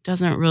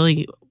doesn't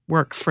really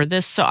work for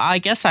this. So I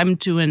guess I'm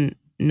doing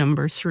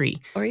number 3.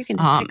 Or you can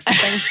just pick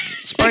something.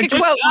 Just pick a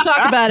quote and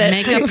talk about it.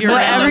 Make up your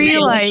Whatever resume.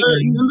 you like.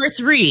 Number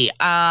 3.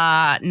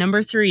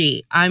 Number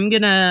 3. I'm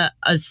gonna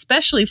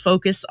especially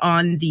focus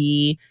on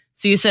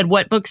so you said,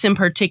 what books in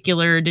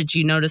particular did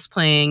you notice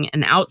playing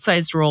an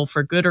outsized role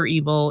for good or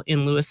evil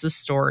in Lewis's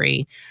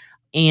story?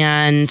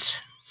 And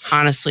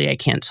honestly, I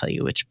can't tell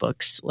you which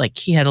books. Like,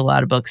 he had a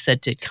lot of books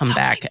that did come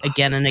back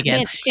again and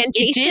again.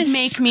 It did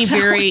make me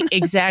very,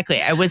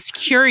 exactly. I was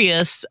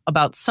curious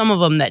about some of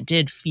them that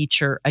did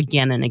feature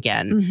again and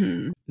again.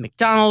 Mm-hmm.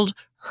 MacDonald,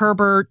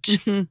 Herbert,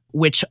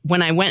 which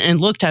when I went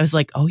and looked, I was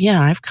like, oh yeah,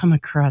 I've come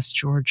across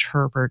George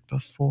Herbert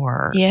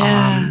before.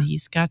 Yeah.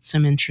 He's got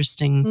some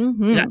interesting,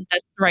 Mm-hmm. that's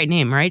the right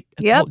name, right?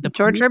 Yep,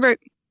 George poet? Herbert.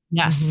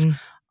 Yes. Mhm. He's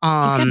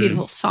got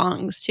beautiful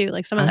songs too,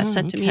 like some of that's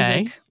set to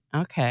music.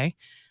 Okay.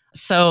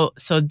 So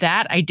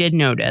that I did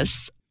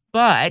notice,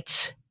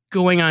 but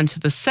going on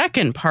to the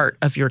second part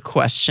of your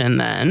question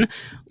then,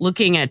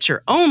 looking at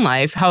your own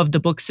life, how have the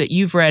books that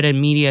you've read and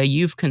media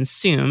you've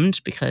consumed,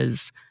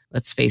 because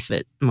let's face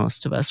it,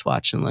 most of us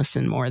watch and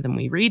listen more than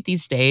we read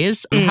these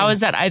days. How has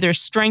that either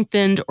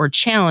strengthened or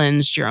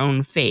challenged your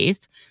own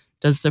faith?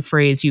 Does the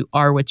phrase "you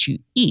are what you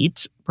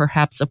eat"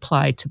 perhaps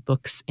apply to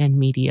books and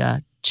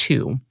media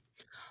too?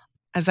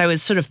 As I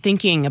was sort of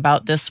thinking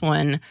about this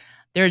one,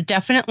 there are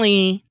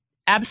definitely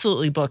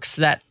absolutely books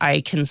that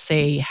I can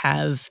say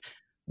have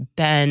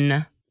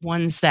been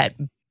ones that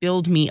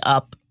build me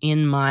up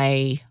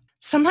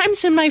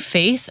sometimes in my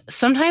faith,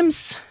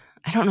 sometimes,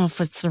 I don't know if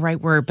it's the right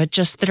word, but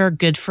just that are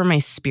good for my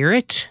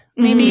spirit,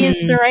 maybe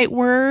is the right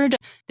word.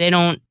 They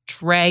don't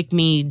drag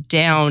me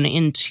down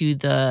into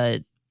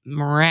the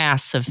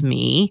morass of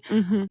me,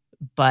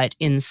 but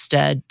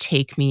instead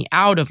take me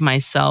out of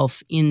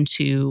myself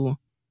into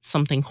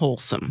something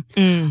wholesome.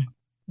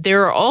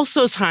 There are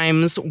also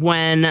times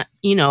when,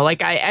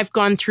 like I've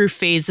gone through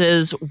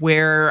phases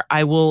where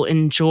I will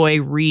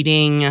enjoy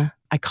reading,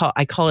 I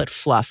call it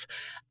fluff,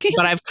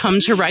 but I've come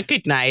to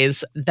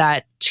recognize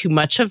that too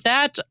much of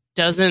that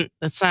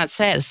that's not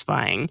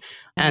satisfying.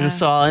 And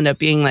so I'll end up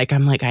being like,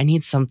 I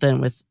need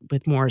something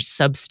with more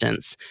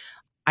substance.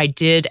 I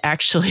did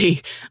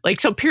actually,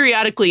 so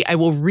periodically I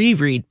will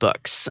reread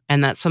books,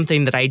 and that's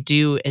something that I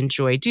do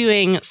enjoy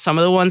doing. Some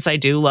of the ones I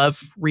do love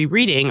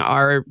rereading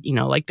are,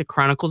 like the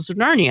Chronicles of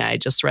Narnia. I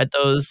just read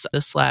those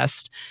this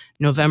last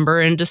November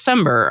and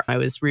December. I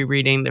was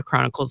rereading the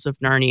Chronicles of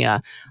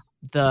Narnia,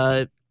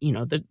 the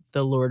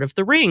Lord of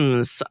the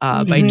Rings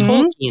by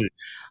Tolkien.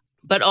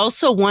 But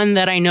also one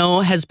that I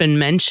know has been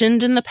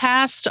mentioned in the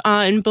past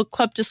in book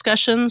club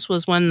discussions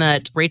was one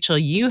that, Rachel,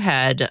 you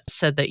had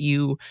said that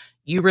you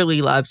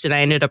really loved, and I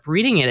ended up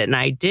reading it, and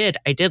I did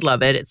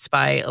love it. It's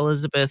by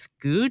Elizabeth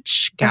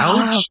Gouge.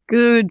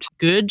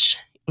 Gouge.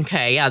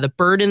 Okay, yeah, The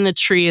Bird in the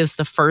Tree is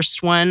the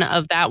first one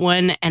of that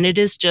one, and it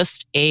is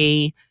just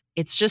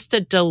it's just a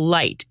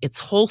delight. It's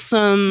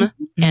wholesome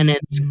and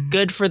it's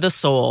good for the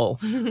soul.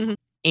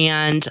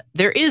 And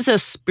there is a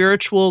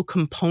spiritual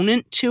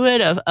component to it,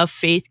 a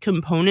faith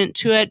component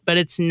to it, but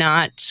it's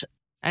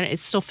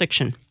still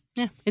fiction.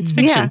 Yeah, it's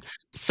fiction. Yeah.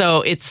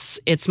 So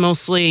it's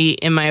mostly,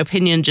 in my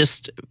opinion,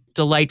 just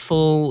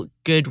delightful,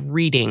 good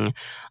reading.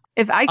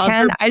 If I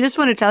can, I just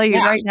want to tell you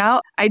right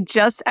now, I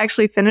just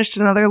actually finished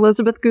another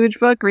Elizabeth Gouge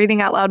book,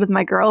 reading out loud with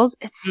my girls.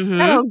 It's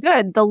so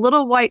good. The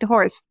Little White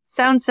Horse.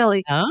 Sounds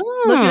silly.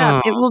 Oh. Look it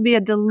up. It will be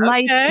a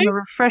delight and a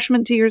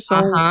refreshment to your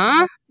soul.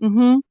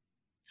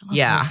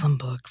 Yeah. Some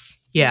books.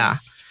 Yeah.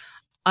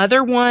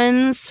 Other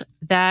ones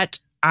that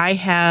I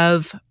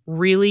have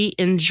really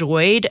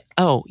enjoyed.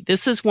 Oh,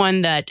 this is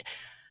one that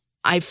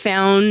I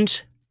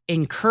found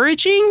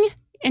encouraging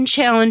and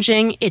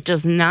challenging. It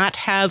does not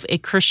have a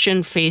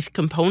Christian faith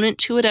component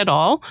to it at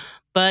all,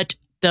 but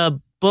the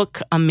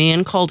book A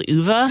Man Called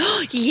Uva.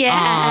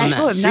 Yes.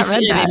 I've not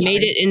read that. They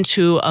made it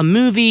into a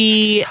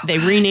movie. They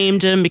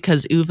renamed him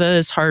because Uva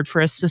is hard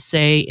for us to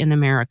say in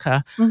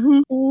America.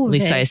 Mm-hmm. At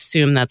least I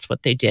assume that's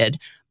what they did.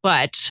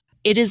 But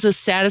it is a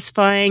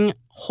satisfying,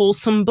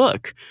 wholesome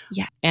book.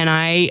 Yeah. And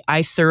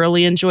I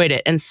thoroughly enjoyed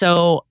it. And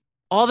so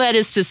all that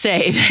is to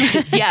say,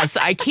 yes,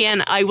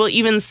 I will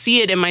even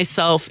see it in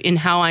myself in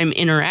how I'm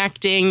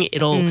interacting.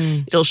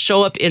 It'll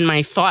show up in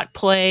my thought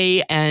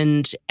play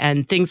and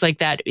things like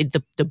that.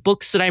 The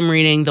books that I'm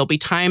reading, there'll be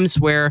times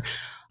where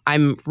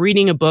I'm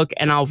reading a book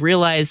and I'll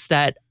realize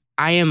that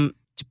I am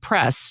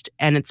depressed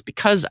and it's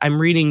because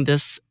I'm reading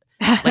this.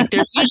 Like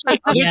there's usually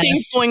other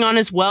things going on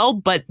as well,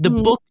 but the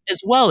book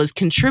as well is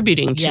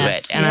contributing to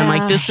it. And I'm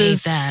like,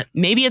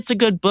 maybe it's a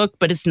good book,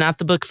 but it's not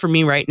the book for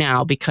me right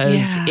now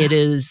because it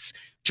is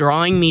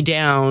drawing me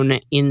down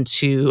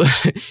into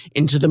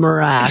the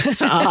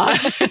morass.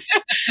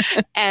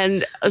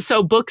 And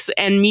so books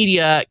and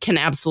media can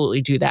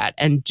absolutely do that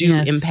and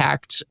do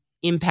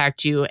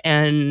impact you.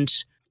 And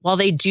while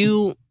they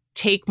do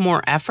take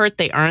more effort,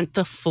 they aren't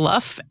the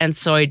fluff. And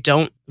so I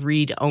don't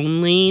read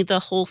only the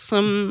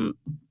wholesome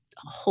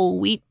whole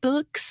wheat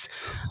books.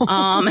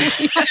 I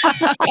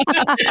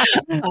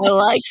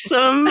like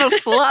some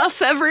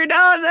fluff every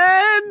now and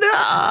then.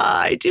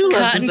 I do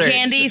love cotton desserts.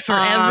 Candy for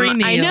every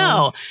meal. I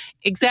know,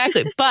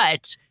 exactly.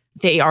 But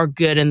they are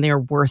good and they're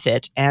worth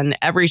it. And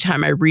every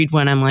time I read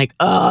one, I'm like,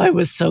 oh, it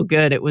was so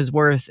good. It was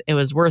worth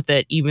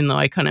it, even though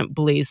I couldn't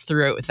blaze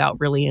through it without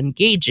really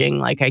engaging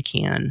like I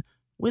can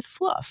with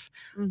fluff.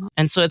 Mm-hmm.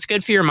 And so it's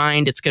good for your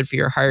mind. It's good for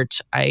your heart.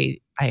 I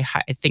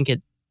think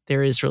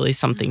there is really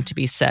something to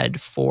be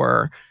said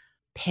for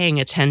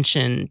paying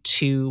attention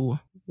to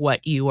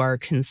what you are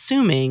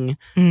consuming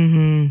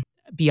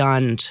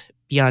beyond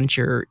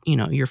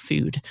your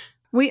food.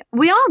 We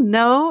all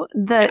know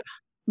that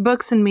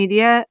books and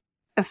media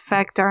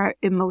affect our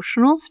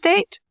emotional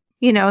state.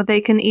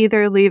 They can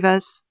either leave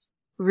us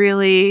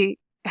really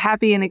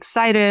happy and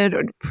excited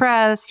or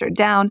depressed or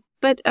down,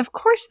 but of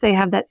course they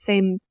have that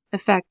same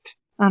effect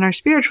on our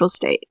spiritual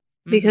state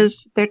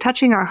because they're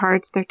touching our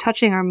hearts, they're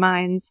touching our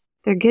minds.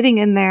 They're getting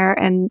in there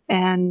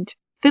and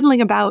fiddling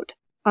about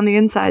on the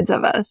insides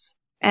of us.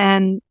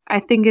 And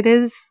I think it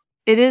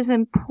is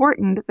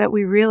important that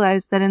we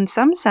realize that in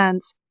some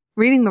sense,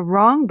 reading the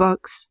wrong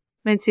books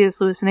made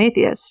C.S. Lewis an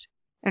atheist,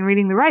 and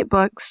reading the right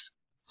books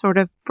sort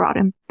of brought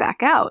him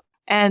back out.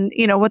 And,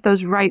 what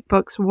those right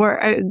books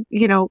were,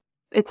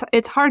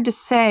 it's hard to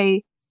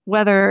say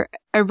whether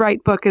a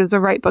right book is a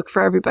right book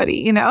for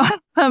everybody,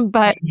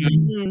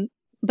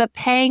 but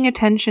paying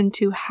attention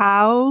to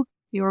how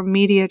your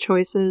media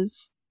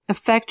choices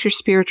affect your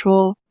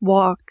spiritual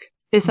walk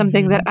is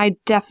something that I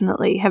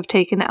definitely have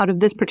taken out of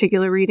this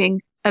particular reading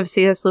of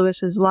C.S.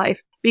 Lewis's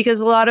life.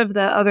 Because a lot of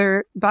the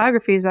other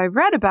biographies I've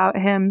read about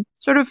him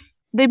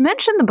they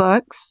mention the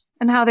books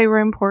and how they were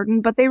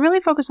important, but they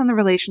really focus on the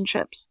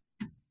relationships.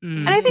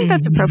 And I think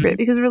that's appropriate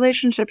because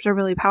relationships are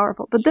really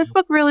powerful. But this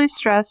book really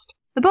stressed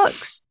the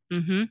books.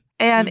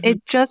 And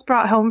it just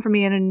brought home for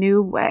me in a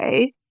new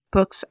way.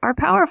 Books are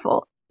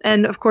powerful.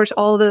 And of course,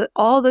 all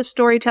the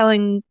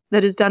storytelling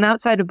that is done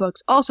outside of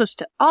books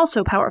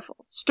also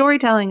powerful.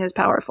 Storytelling is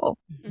powerful.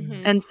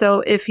 And so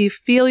if you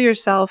feel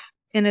yourself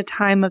in a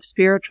time of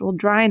spiritual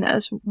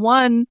dryness,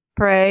 1,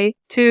 pray,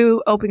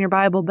 2, open your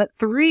Bible, but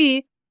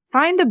 3,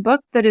 find a book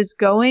that is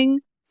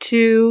going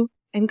to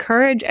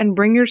encourage and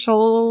bring your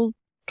soul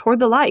toward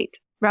the light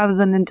rather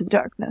than into the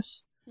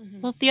darkness.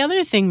 Well, the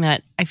other thing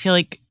that I feel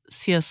like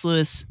C.S.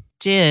 Lewis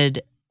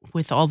did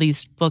with all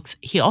these books,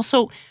 he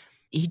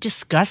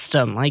discussed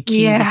them. Like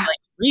he would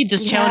read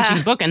this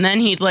challenging book and then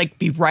he'd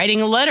be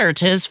writing a letter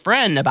to his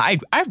friend about,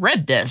 I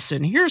read this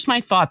and here's my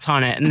thoughts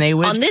on it. And they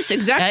would on this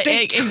exact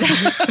date.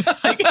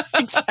 Exactly.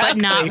 But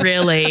not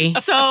really.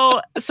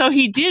 So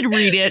he did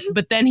read it,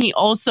 but then he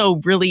also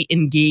really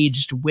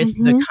engaged with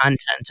the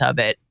content of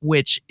it,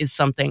 which is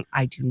something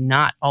I do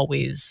not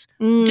always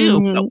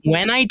do. But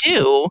when I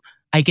do,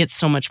 I get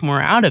so much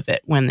more out of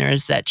it when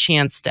there's that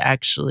chance to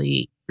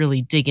actually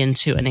really dig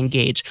into and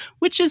engage,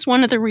 which is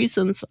one of the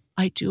reasons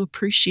I do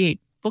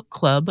appreciate book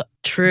club.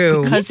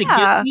 True. Because it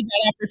gives me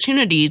that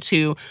opportunity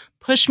to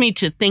push me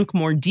to think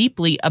more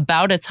deeply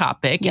about a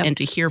topic and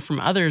to hear from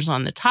others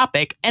on the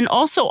topic. And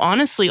also,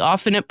 honestly,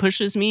 often it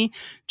pushes me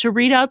to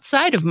read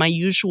outside of my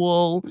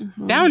usual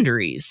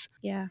boundaries.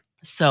 Yeah.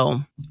 So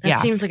that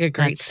seems like a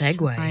great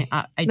segue.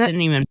 I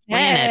didn't even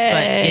plan it,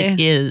 but it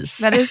is.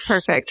 That is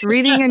perfect.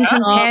 Reading in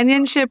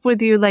companionship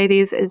with you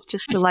ladies is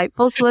just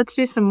delightful. So let's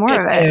do some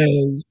more of it.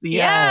 Is. Yes.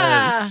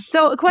 Yeah.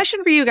 So a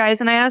question for you guys,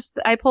 and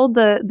I polled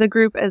the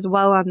group as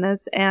well on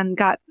this and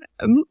got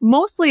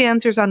mostly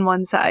answers on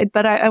one side,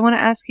 but I want to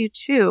ask you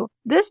too.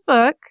 This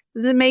book,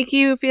 does it make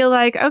you feel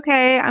like,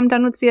 okay, I'm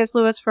done with C.S.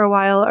 Lewis for a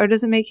while, or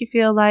does it make you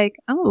feel like,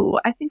 oh,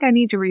 I think I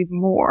need to read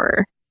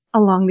more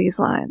along these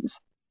lines?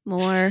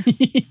 More.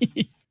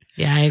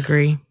 Yeah, I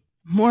agree.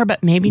 More,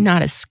 but maybe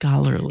not as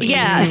scholarly.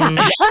 Yes.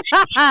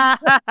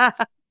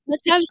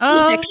 Let's have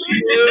some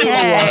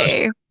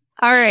Okay.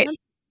 All right.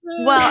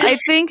 Well, I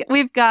think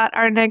we've got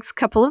our next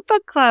couple of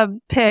book club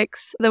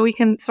picks that we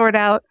can sort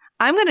out.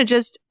 I'm going to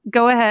just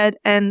go ahead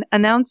and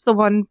announce the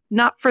one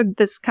not for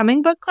this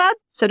coming book club,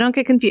 so don't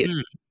get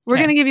confused. We're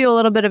going to give you a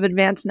little bit of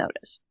advance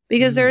notice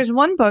because there is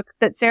one book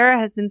that Sarah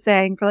has been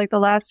saying for like the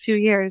last 2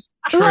 years.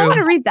 Oh, I want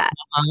to read that.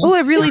 Oh,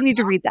 I really need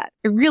to read that.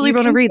 I really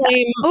want to read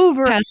that.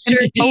 Over Pastor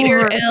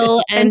Peter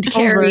Ill and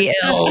Carrie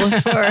Ill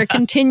for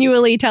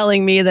continually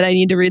telling me that I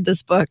need to read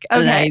this book.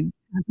 And I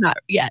have not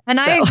yet. And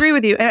I agree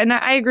with you. And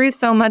I agree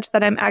so much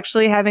that I'm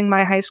actually having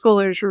my high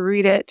schoolers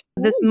read it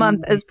this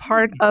month as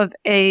part of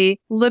a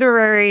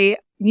literary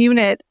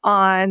unit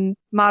on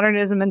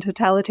modernism and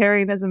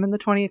totalitarianism in the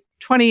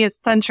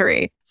 20th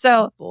century.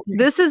 So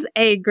this is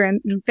a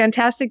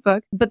fantastic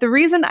book. But the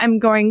reason I'm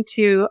going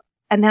to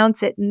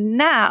announce it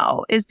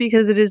now is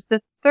because it is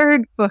the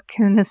third book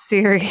in the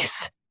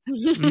series.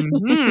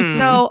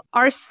 So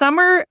our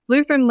summer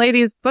Lutheran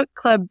Ladies Book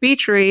Club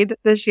beach read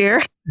this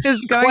year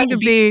is going to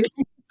be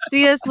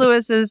C.S.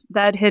 Lewis's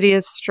That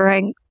Hideous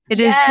Strength.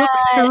 It is book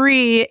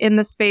 3 in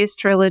the Space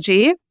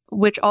Trilogy,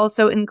 which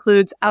also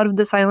includes Out of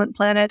the Silent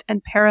Planet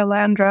and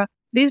Paralandra.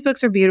 These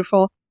books are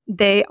beautiful.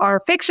 They are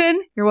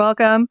fiction. You're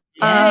welcome.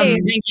 Thank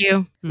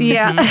you.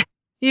 Yeah.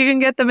 You can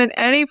get them in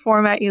any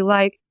format you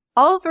like.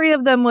 All 3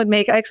 of them would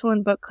make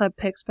excellent book club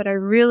picks, but I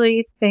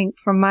really think,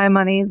 for my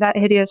money, That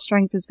Hideous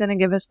Strength is going to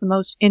give us the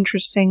most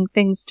interesting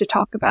things to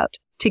talk about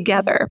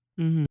together.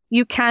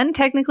 You can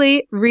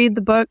technically read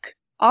the book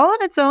all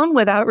on its own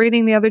without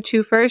reading the other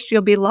 2 first.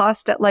 You'll be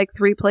lost at like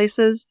 3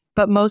 places,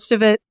 but most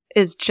of it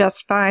is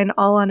just fine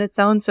all on its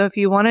own. So if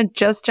you want to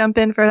just jump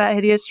in for That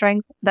Hideous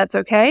Strength, that's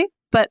okay.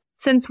 But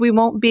since we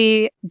won't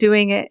be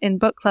doing it in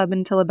book club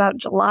until about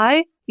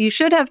July, you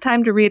should have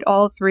time to read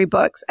all 3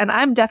 books. And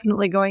I'm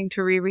definitely going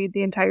to reread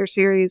the entire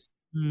series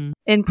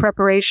in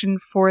preparation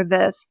for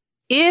this.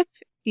 If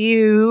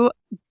you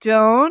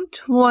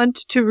don't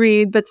want to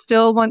read but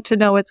still want to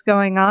know what's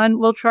going on,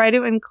 we'll try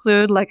to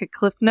include like a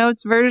Cliff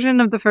Notes version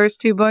of the first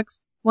 2 books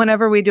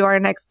whenever we do our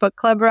next book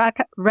club wrap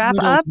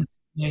up.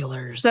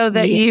 Spoilers. So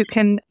that you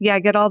can,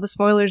 get all the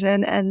spoilers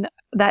in, and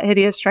That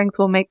Hideous Strength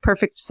will make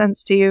perfect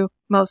sense to you,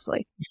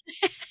 mostly.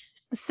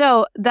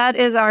 So that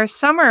is our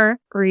summer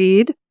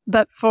read.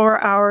 But for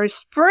our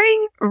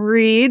spring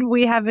read,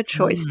 we have a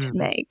choice to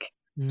make.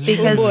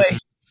 Because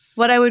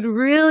what I would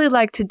really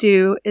like to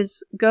do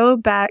is go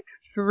back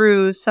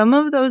through some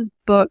of those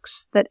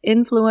books that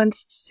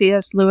influenced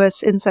C.S.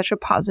 Lewis in such a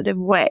positive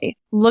way.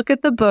 Look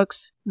at the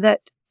books that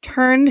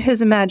turned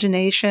his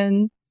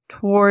imagination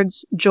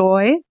towards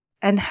joy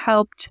and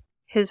helped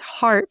his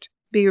heart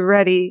be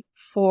ready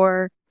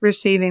for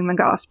receiving the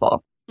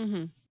gospel.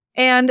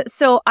 And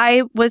so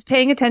I was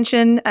paying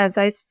attention, as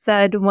I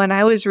said, when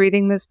I was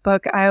reading this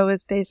book. I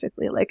was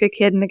basically like a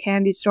kid in a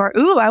candy store.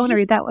 Ooh, I want to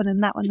read that one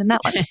and that one and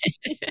that one.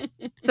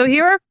 So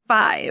here are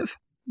 5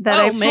 that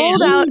I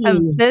pulled out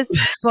of this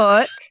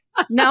book.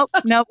 Nope.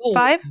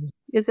 5?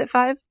 Is it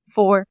 5?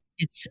 4.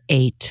 It's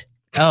 8.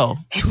 Oh,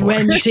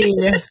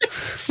 20.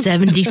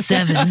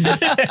 77.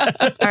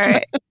 All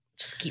right.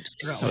 Just keeps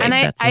growing. And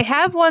I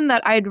have one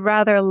that I'd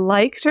rather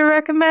like to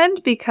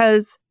recommend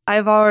because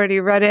I've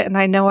already read it and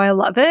I know I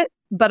love it,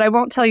 but I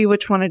won't tell you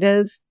which one it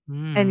is,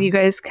 and you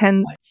guys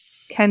can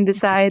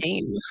decide.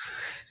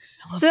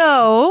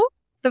 So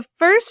the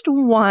first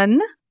one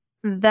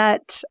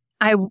that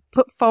I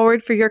put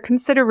forward for your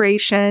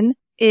consideration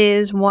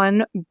is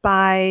one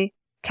by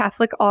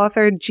Catholic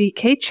author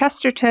G.K.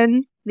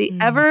 Chesterton, The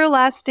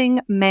Everlasting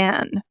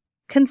Man.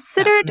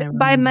 Considered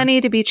by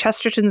many to be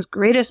Chesterton's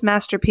greatest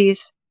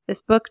masterpiece,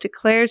 this book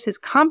declares his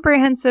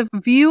comprehensive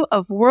view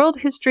of world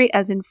history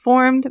as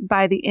informed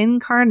by the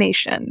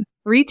Incarnation.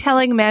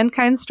 Retelling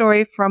mankind's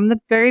story from the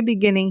very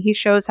beginning, he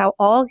shows how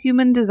all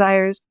human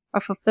desires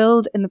are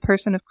fulfilled in the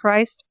person of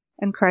Christ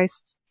and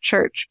Christ's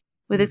church.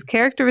 With his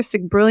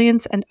characteristic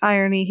brilliance and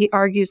irony, he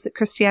argues that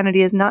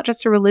Christianity is not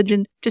just a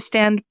religion to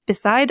stand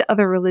beside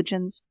other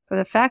religions, for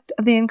the fact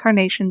of the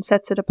Incarnation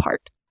sets it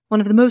apart. One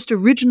of the most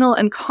original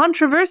and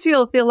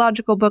controversial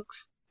theological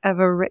books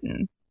ever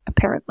written,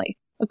 apparently,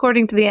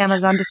 according to the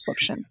Amazon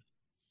description.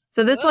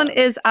 So this one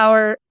is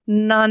our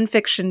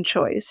nonfiction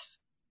choice.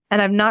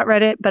 And I've not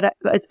read it, but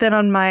it's been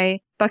on my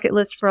bucket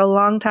list for a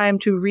long time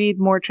to read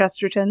more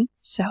Chesterton.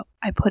 So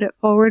I put it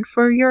forward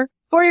for your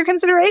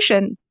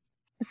consideration.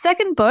 The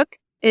second book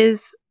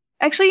is,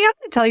 actually, I'm going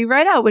to tell you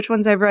right out which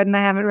ones I've read and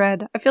I haven't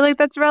read. I feel like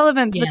that's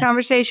relevant to the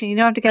conversation. You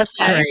don't have to guess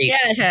that.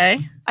 Yes. Okay.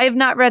 I have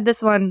not read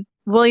this one.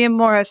 William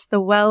Morris,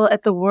 The Well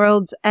at the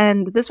World's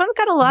End. This one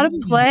got a lot of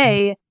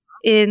play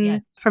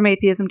from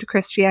atheism to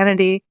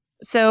Christianity.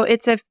 So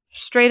it's a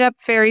straight up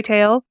fairy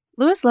tale.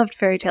 Lewis loved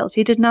fairy tales.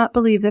 He did not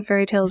believe that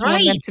fairy tales were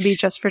meant to be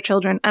just for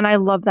children. And I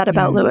love that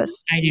about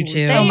Lewis. I do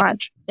too. So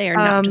much. They are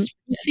not just.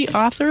 Is the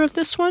author of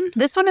this one?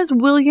 This one is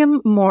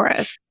William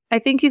Morris. I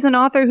think he's an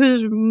author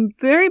who's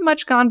very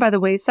much gone by the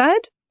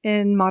wayside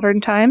in modern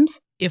times.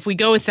 If we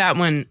go with that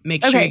one,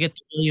 make sure you get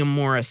the William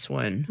Morris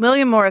one.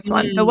 William Morris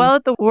one. The Well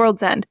at the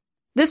World's End.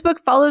 This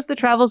book follows the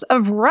travels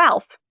of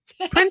Ralph,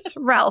 Prince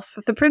Ralph,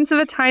 the prince of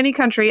a tiny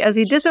country, as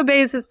he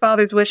disobeys his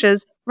father's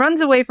wishes,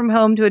 runs away from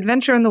home to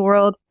adventure in the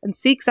world and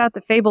seeks out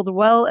the fabled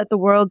well at the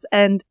world's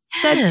end,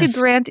 said to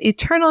grant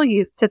eternal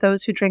youth to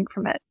those who drink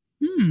from it.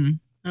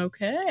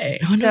 Okay.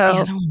 I wonder what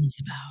the other one is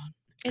about.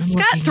 It's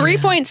got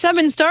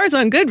 3.7 stars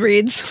on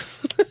Goodreads.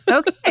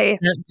 Okay. Is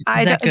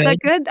that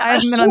good? I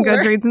haven't been on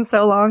Goodreads in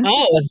so long.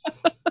 Oh.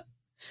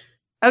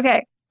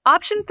 Okay.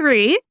 Option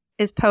 3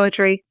 is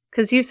poetry,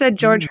 because you said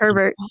George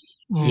Herbert.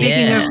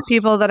 Speaking of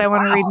people that I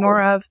want to read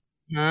more of.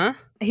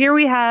 Here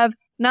we have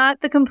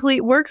not the complete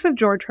works of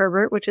George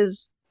Herbert, which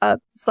is a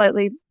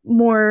slightly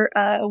more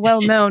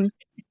well-known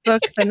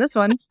book than this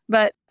one,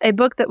 but a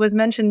book that was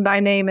mentioned by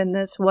name in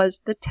this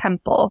was The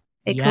Temple,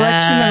 a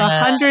collection of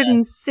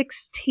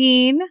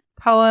 116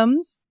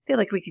 poems. I feel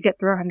like we could get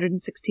through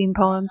 116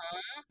 poems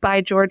by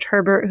George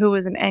Herbert, who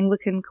was an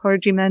Anglican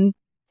clergyman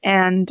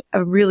and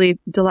a really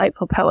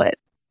delightful poet.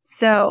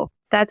 So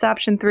that's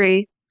option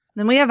 3.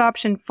 Then we have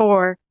option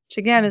 4, which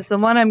again is the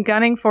one I'm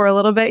gunning for a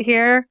little bit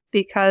here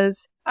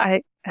because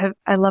I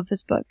love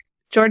this book.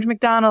 George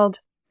MacDonald,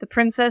 The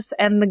Princess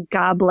and the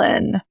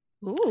Goblin.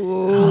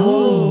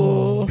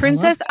 Ooh.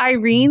 Princess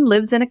Irene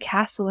lives in a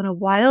castle in a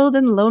wild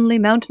and lonely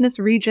mountainous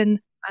region.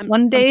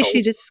 One day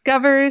she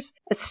discovers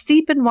a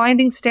steep and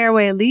winding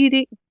stairway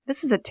leading...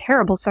 This is a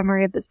terrible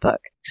summary of this book.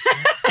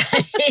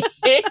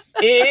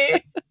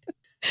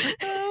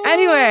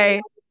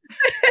 Anyway,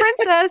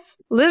 Princess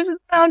lives in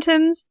the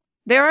mountains.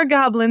 There are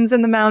goblins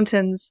in the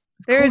mountains.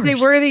 There is a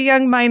worthy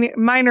young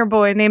miner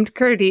boy named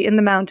Curdy in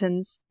the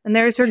mountains. And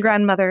there is her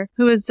grandmother,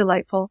 who is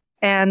delightful.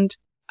 And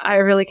I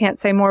really can't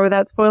say more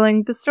without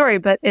spoiling the story,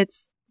 but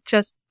it's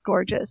just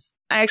gorgeous.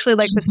 I actually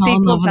like the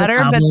sequel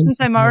better, but since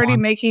I'm already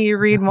making you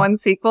read one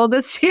sequel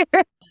this year,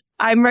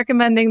 I'm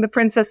recommending The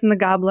Princess and the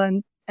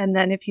Goblin. And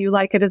then if you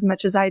like it as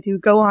much as I do,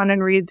 go on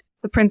and read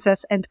The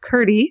Princess and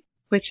Curdy,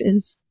 which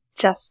is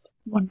just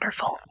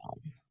wonderful.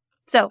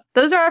 So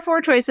those are our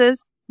 4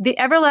 choices. The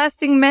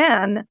Everlasting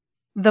Man,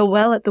 The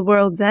Well at the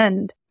World's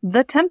End,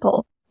 The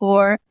Temple,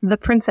 or The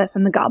Princess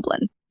and the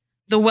Goblin.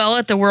 The Well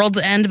at the World's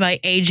End by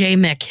A.J.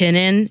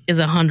 McKinnon is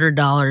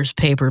 $100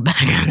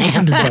 paperback on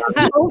Amazon.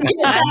 Don't get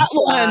that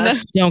one.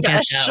 Don't get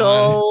that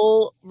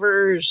Special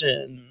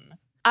version.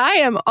 I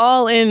am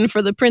all in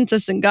for the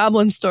Princess and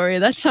Goblin story.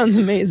 That sounds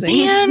amazing.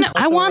 Man,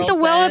 I want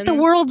The Well at the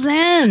World's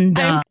End.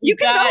 You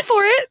can go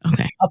for it.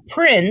 Okay. A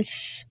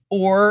prince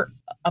or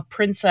a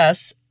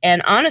princess.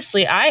 And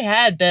honestly, I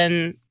had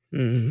been...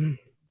 The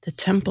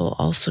Temple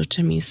also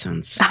to me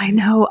sounds... I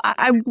know.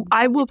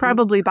 I will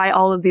probably buy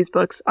all of these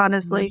books,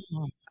 honestly.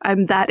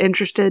 I'm that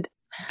interested.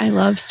 I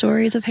love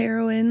stories of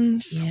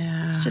heroines.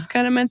 Yeah. It's just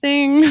kind of my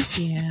thing.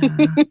 Yeah.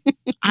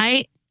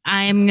 My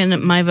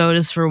vote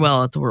is for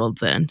Well at the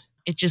World's End.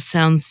 It just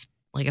sounds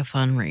like a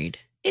fun read.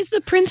 Is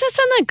The Princess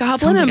and the Goblin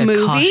Sounds like a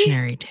movie?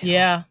 Cautionary tale.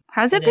 Yeah.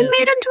 Has it been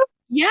made into...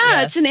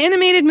 Yeah, It's an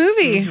animated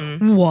movie.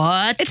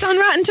 What? It's on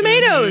Rotten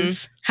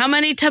Tomatoes. How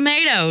many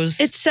tomatoes?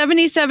 It's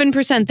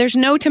 77%. There's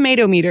no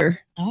tomato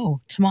meter. Oh,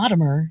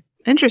 tomatomer.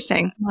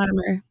 Interesting.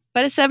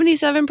 But a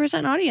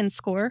 77% audience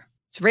score.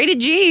 It's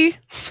rated G.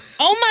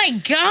 Oh my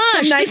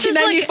gosh. From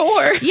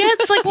 1994.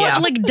 It's like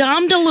what, like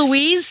Dom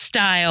DeLuise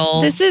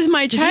style. This is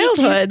my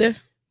childhood.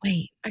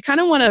 Wait. I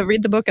kind of want to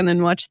read the book and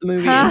then watch the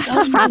movie.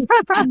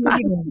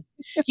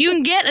 You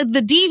can get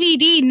the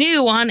DVD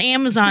new on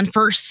Amazon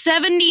for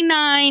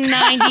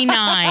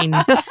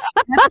 $79.99. That's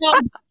how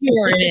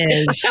obscure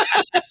it is.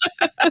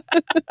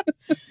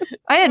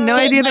 I had no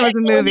idea there was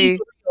a movie.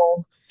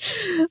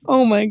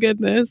 Oh my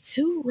goodness.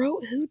 Who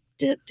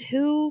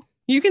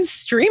You can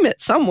stream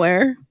it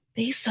somewhere.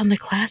 based on the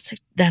classic?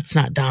 That's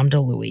not Dom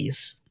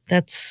DeLuise.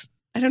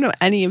 I don't know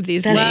any of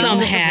these. That's names some of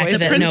the hack voices.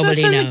 that Princess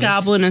nobody and knows. the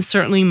Goblin is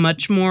certainly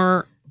much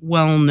more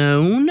well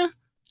known.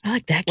 I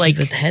like that kid Like,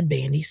 with the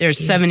headband. He's There's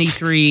cute.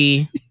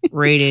 73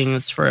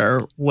 ratings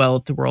for Well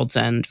at the World's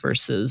End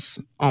versus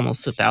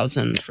almost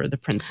 1,000 for The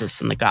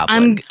Princess and the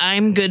Goblin.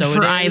 I'm good So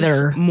for it is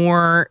either.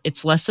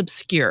 It's less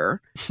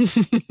obscure.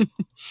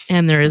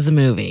 And there is a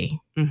movie.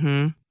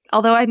 Mm-hmm.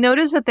 Although I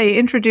noticed that they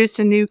introduced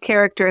a new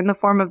character in the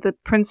form of the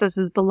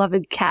princess's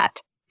beloved cat.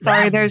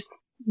 Sorry, there's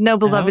no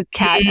beloved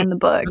cat in the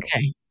book.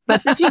 Okay.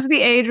 But this was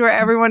the age where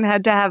everyone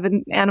had to have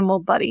an animal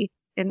buddy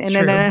in an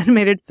true.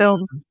 animated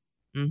film.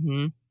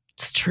 Mm-hmm.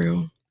 It's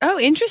true. Oh,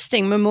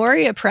 interesting.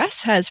 Memoria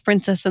Press has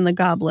Princess and the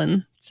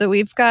Goblin. So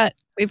we've got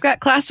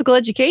classical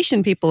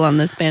education people on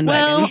this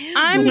bandwagon. Well,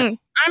 I'm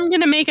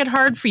going to make it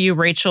hard for you,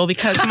 Rachel,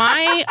 because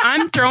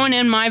I'm throwing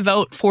in my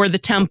vote for The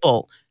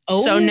Temple.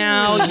 So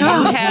now you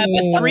have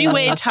a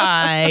 3-way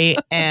tie,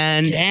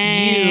 and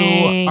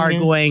Dang. you are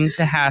going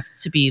to have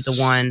to be the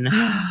one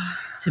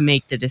to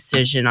make the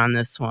decision on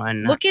this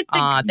one. Look at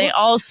they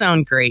all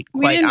sound great,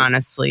 quite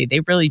honestly.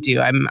 They really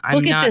do. I'm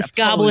Look not at this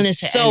goblin opposed is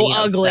to so any of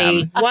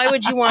ugly. them. Why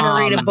would you want to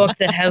read a book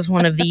that has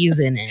one of these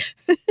in it?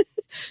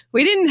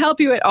 We didn't help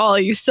you at all.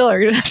 You still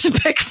are going to have to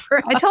pick for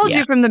us. I told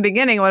you from the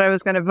beginning what I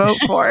was going to vote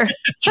for.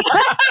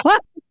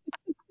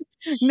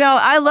 No,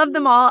 I love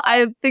them all.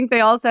 I think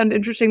they all sound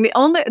interesting.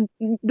 The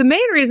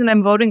main reason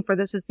I'm voting for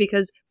this is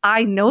because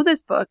I know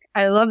this book.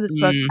 I love this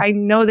book. I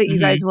know that you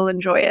guys will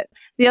enjoy it.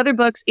 The other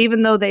books,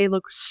 even though they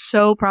look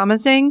so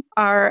promising,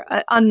 are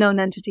unknown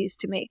entities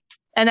to me.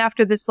 And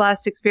after this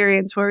last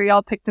experience where we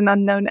all picked an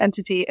unknown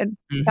entity and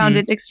found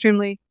it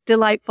extremely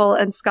delightful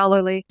and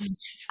scholarly,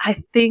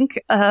 I think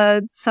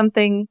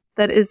something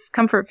that is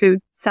comfort food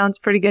sounds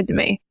pretty good to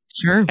me.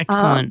 Sure.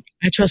 Excellent.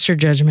 I trust your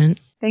judgment.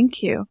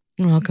 Thank you.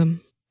 You're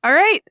welcome. All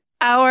right.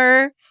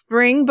 Our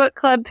spring book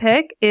club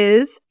pick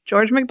is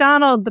George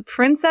MacDonald, The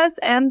Princess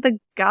and the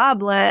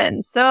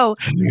Goblin. So,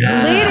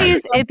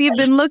 ladies, if you've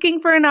been looking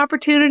for an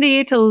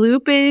opportunity to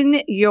loop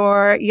in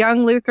your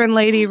young Lutheran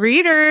lady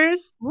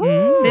readers,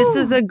 this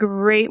is a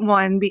great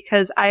one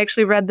because I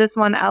actually read this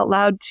one out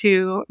loud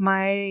to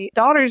my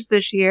daughters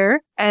this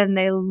year and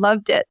they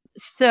loved it.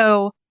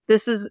 So,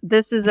 this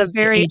is a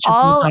very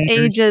all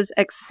ages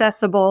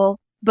accessible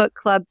book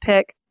club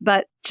pick,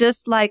 but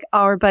just like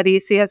our buddy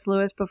C.S.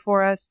 Lewis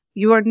before us,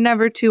 you are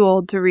never too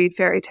old to read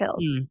fairy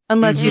tales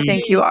unless you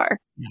think you are.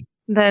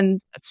 Then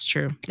that's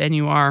true. Then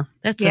you are.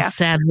 That's a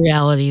sad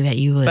reality that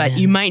you live in. But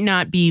you might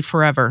not be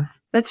forever.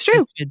 That's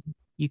true.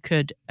 You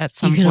could at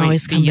some point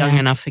always be young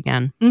enough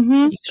again.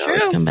 It's true.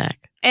 Always come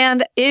back.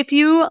 And if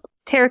you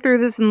tear through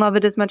this and love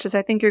it as much as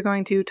I think you're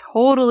going to,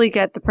 totally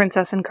get The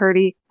Princess and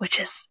Curdie, which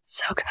is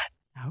so good.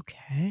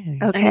 Okay.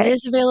 And it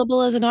is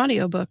available as an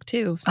audiobook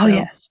too. So. Oh,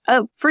 yes.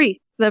 Oh,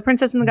 free. The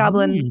Princess and the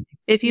Goblin.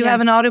 If you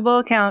have an Audible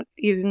account,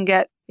 you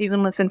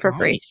can listen for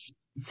free.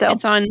 So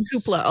it's on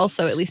Hoopla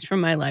also, at least from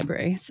my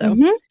library. So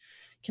you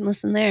can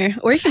listen there.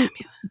 Or you can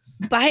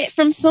buy it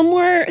from some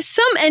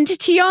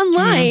entity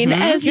online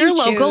as your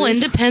local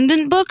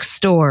independent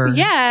bookstore.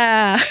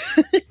 Yeah.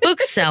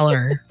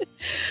 Bookseller.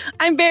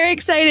 I'm very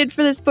excited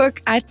for this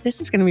book. This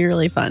is going to be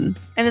really fun.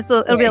 And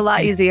it'll be a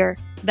lot easier.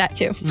 That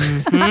too.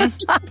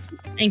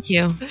 Thank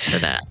you for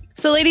that.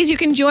 So, ladies, you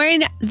can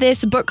join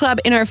this book club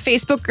in our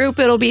Facebook group.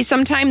 It'll be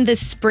sometime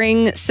this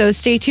spring, so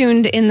stay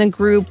tuned in the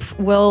group.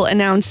 We'll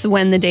announce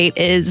when the date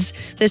is.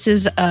 This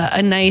is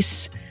a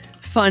nice,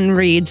 fun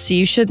read, so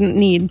you shouldn't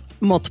need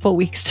multiple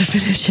weeks to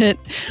finish it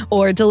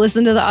or to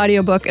listen to the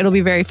audiobook. It'll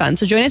be very fun.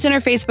 So join us in our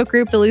Facebook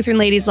group, the Lutheran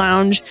Ladies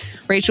Lounge.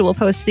 Rachel will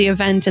post the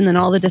event, and then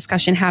all the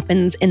discussion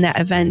happens in that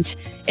event.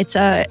 It's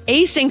a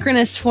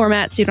asynchronous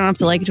format, so you don't have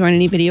to join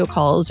any video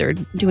calls or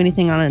do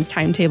anything on a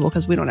timetable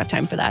because we don't have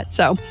time for that.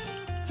 So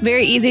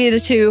very easy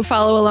to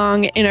follow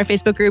along in our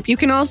Facebook group. You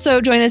can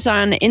also join us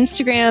on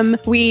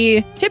Instagram.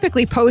 We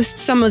typically post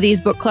some of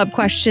these book club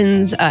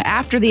questions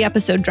after the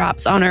episode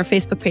drops on our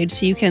Facebook page,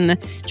 so you can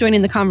join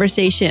in the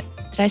conversation.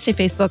 Did I say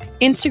Facebook?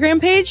 Instagram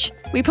page?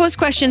 We post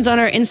questions on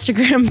our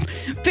Instagram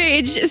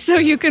page, so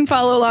you can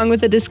follow along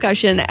with the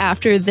discussion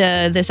after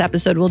this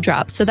episode will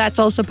drop. So that's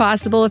also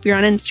possible if you're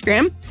on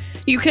Instagram.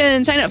 You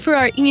can sign up for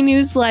our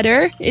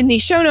e-newsletter in the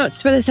show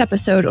notes for this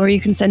episode, or you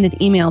can send an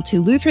email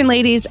to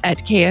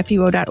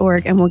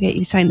lutheranladies@kfuo.org, and we'll get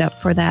you signed up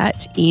for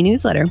that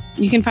e-newsletter.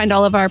 You can find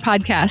all of our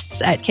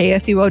podcasts at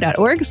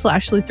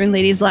kfuo.org/Lutheran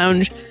Ladies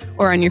Lounge,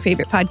 or on your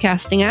favorite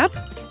podcasting app,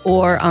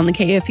 or on the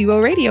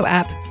KFUO radio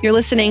app. You're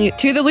listening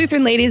to the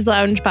Lutheran Ladies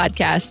Lounge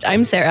podcast.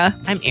 I'm Sarah.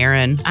 I'm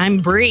Erin. I'm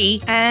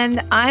Bree.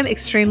 And I'm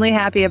extremely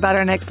happy about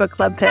our next book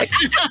club pick.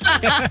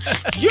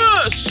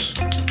 Yes!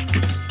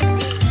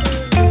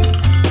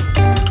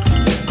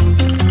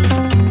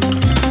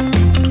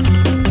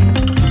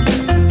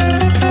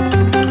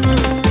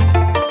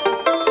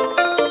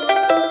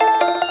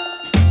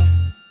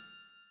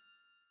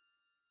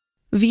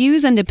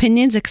 Views and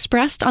opinions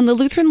expressed on the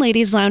Lutheran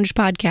Ladies Lounge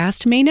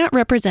podcast may not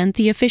represent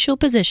the official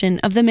position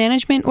of the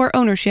management or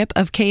ownership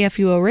of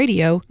KFUO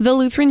Radio, the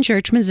Lutheran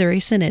Church Missouri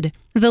Synod.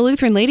 The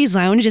Lutheran Ladies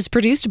Lounge is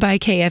produced by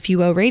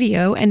KFUO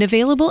Radio and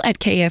available at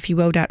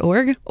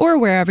kfuo.org or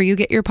wherever you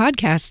get your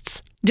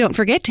podcasts. Don't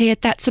forget to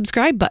hit that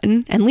subscribe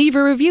button and leave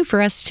a review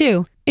for us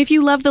too. If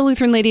you love the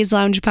Lutheran Ladies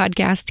Lounge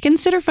podcast,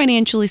 consider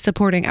financially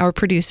supporting our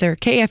producer,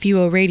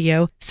 KFUO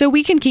Radio, so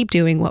we can keep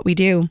doing what we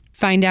do.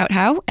 Find out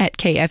how at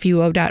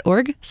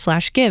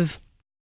kfuo.org/give.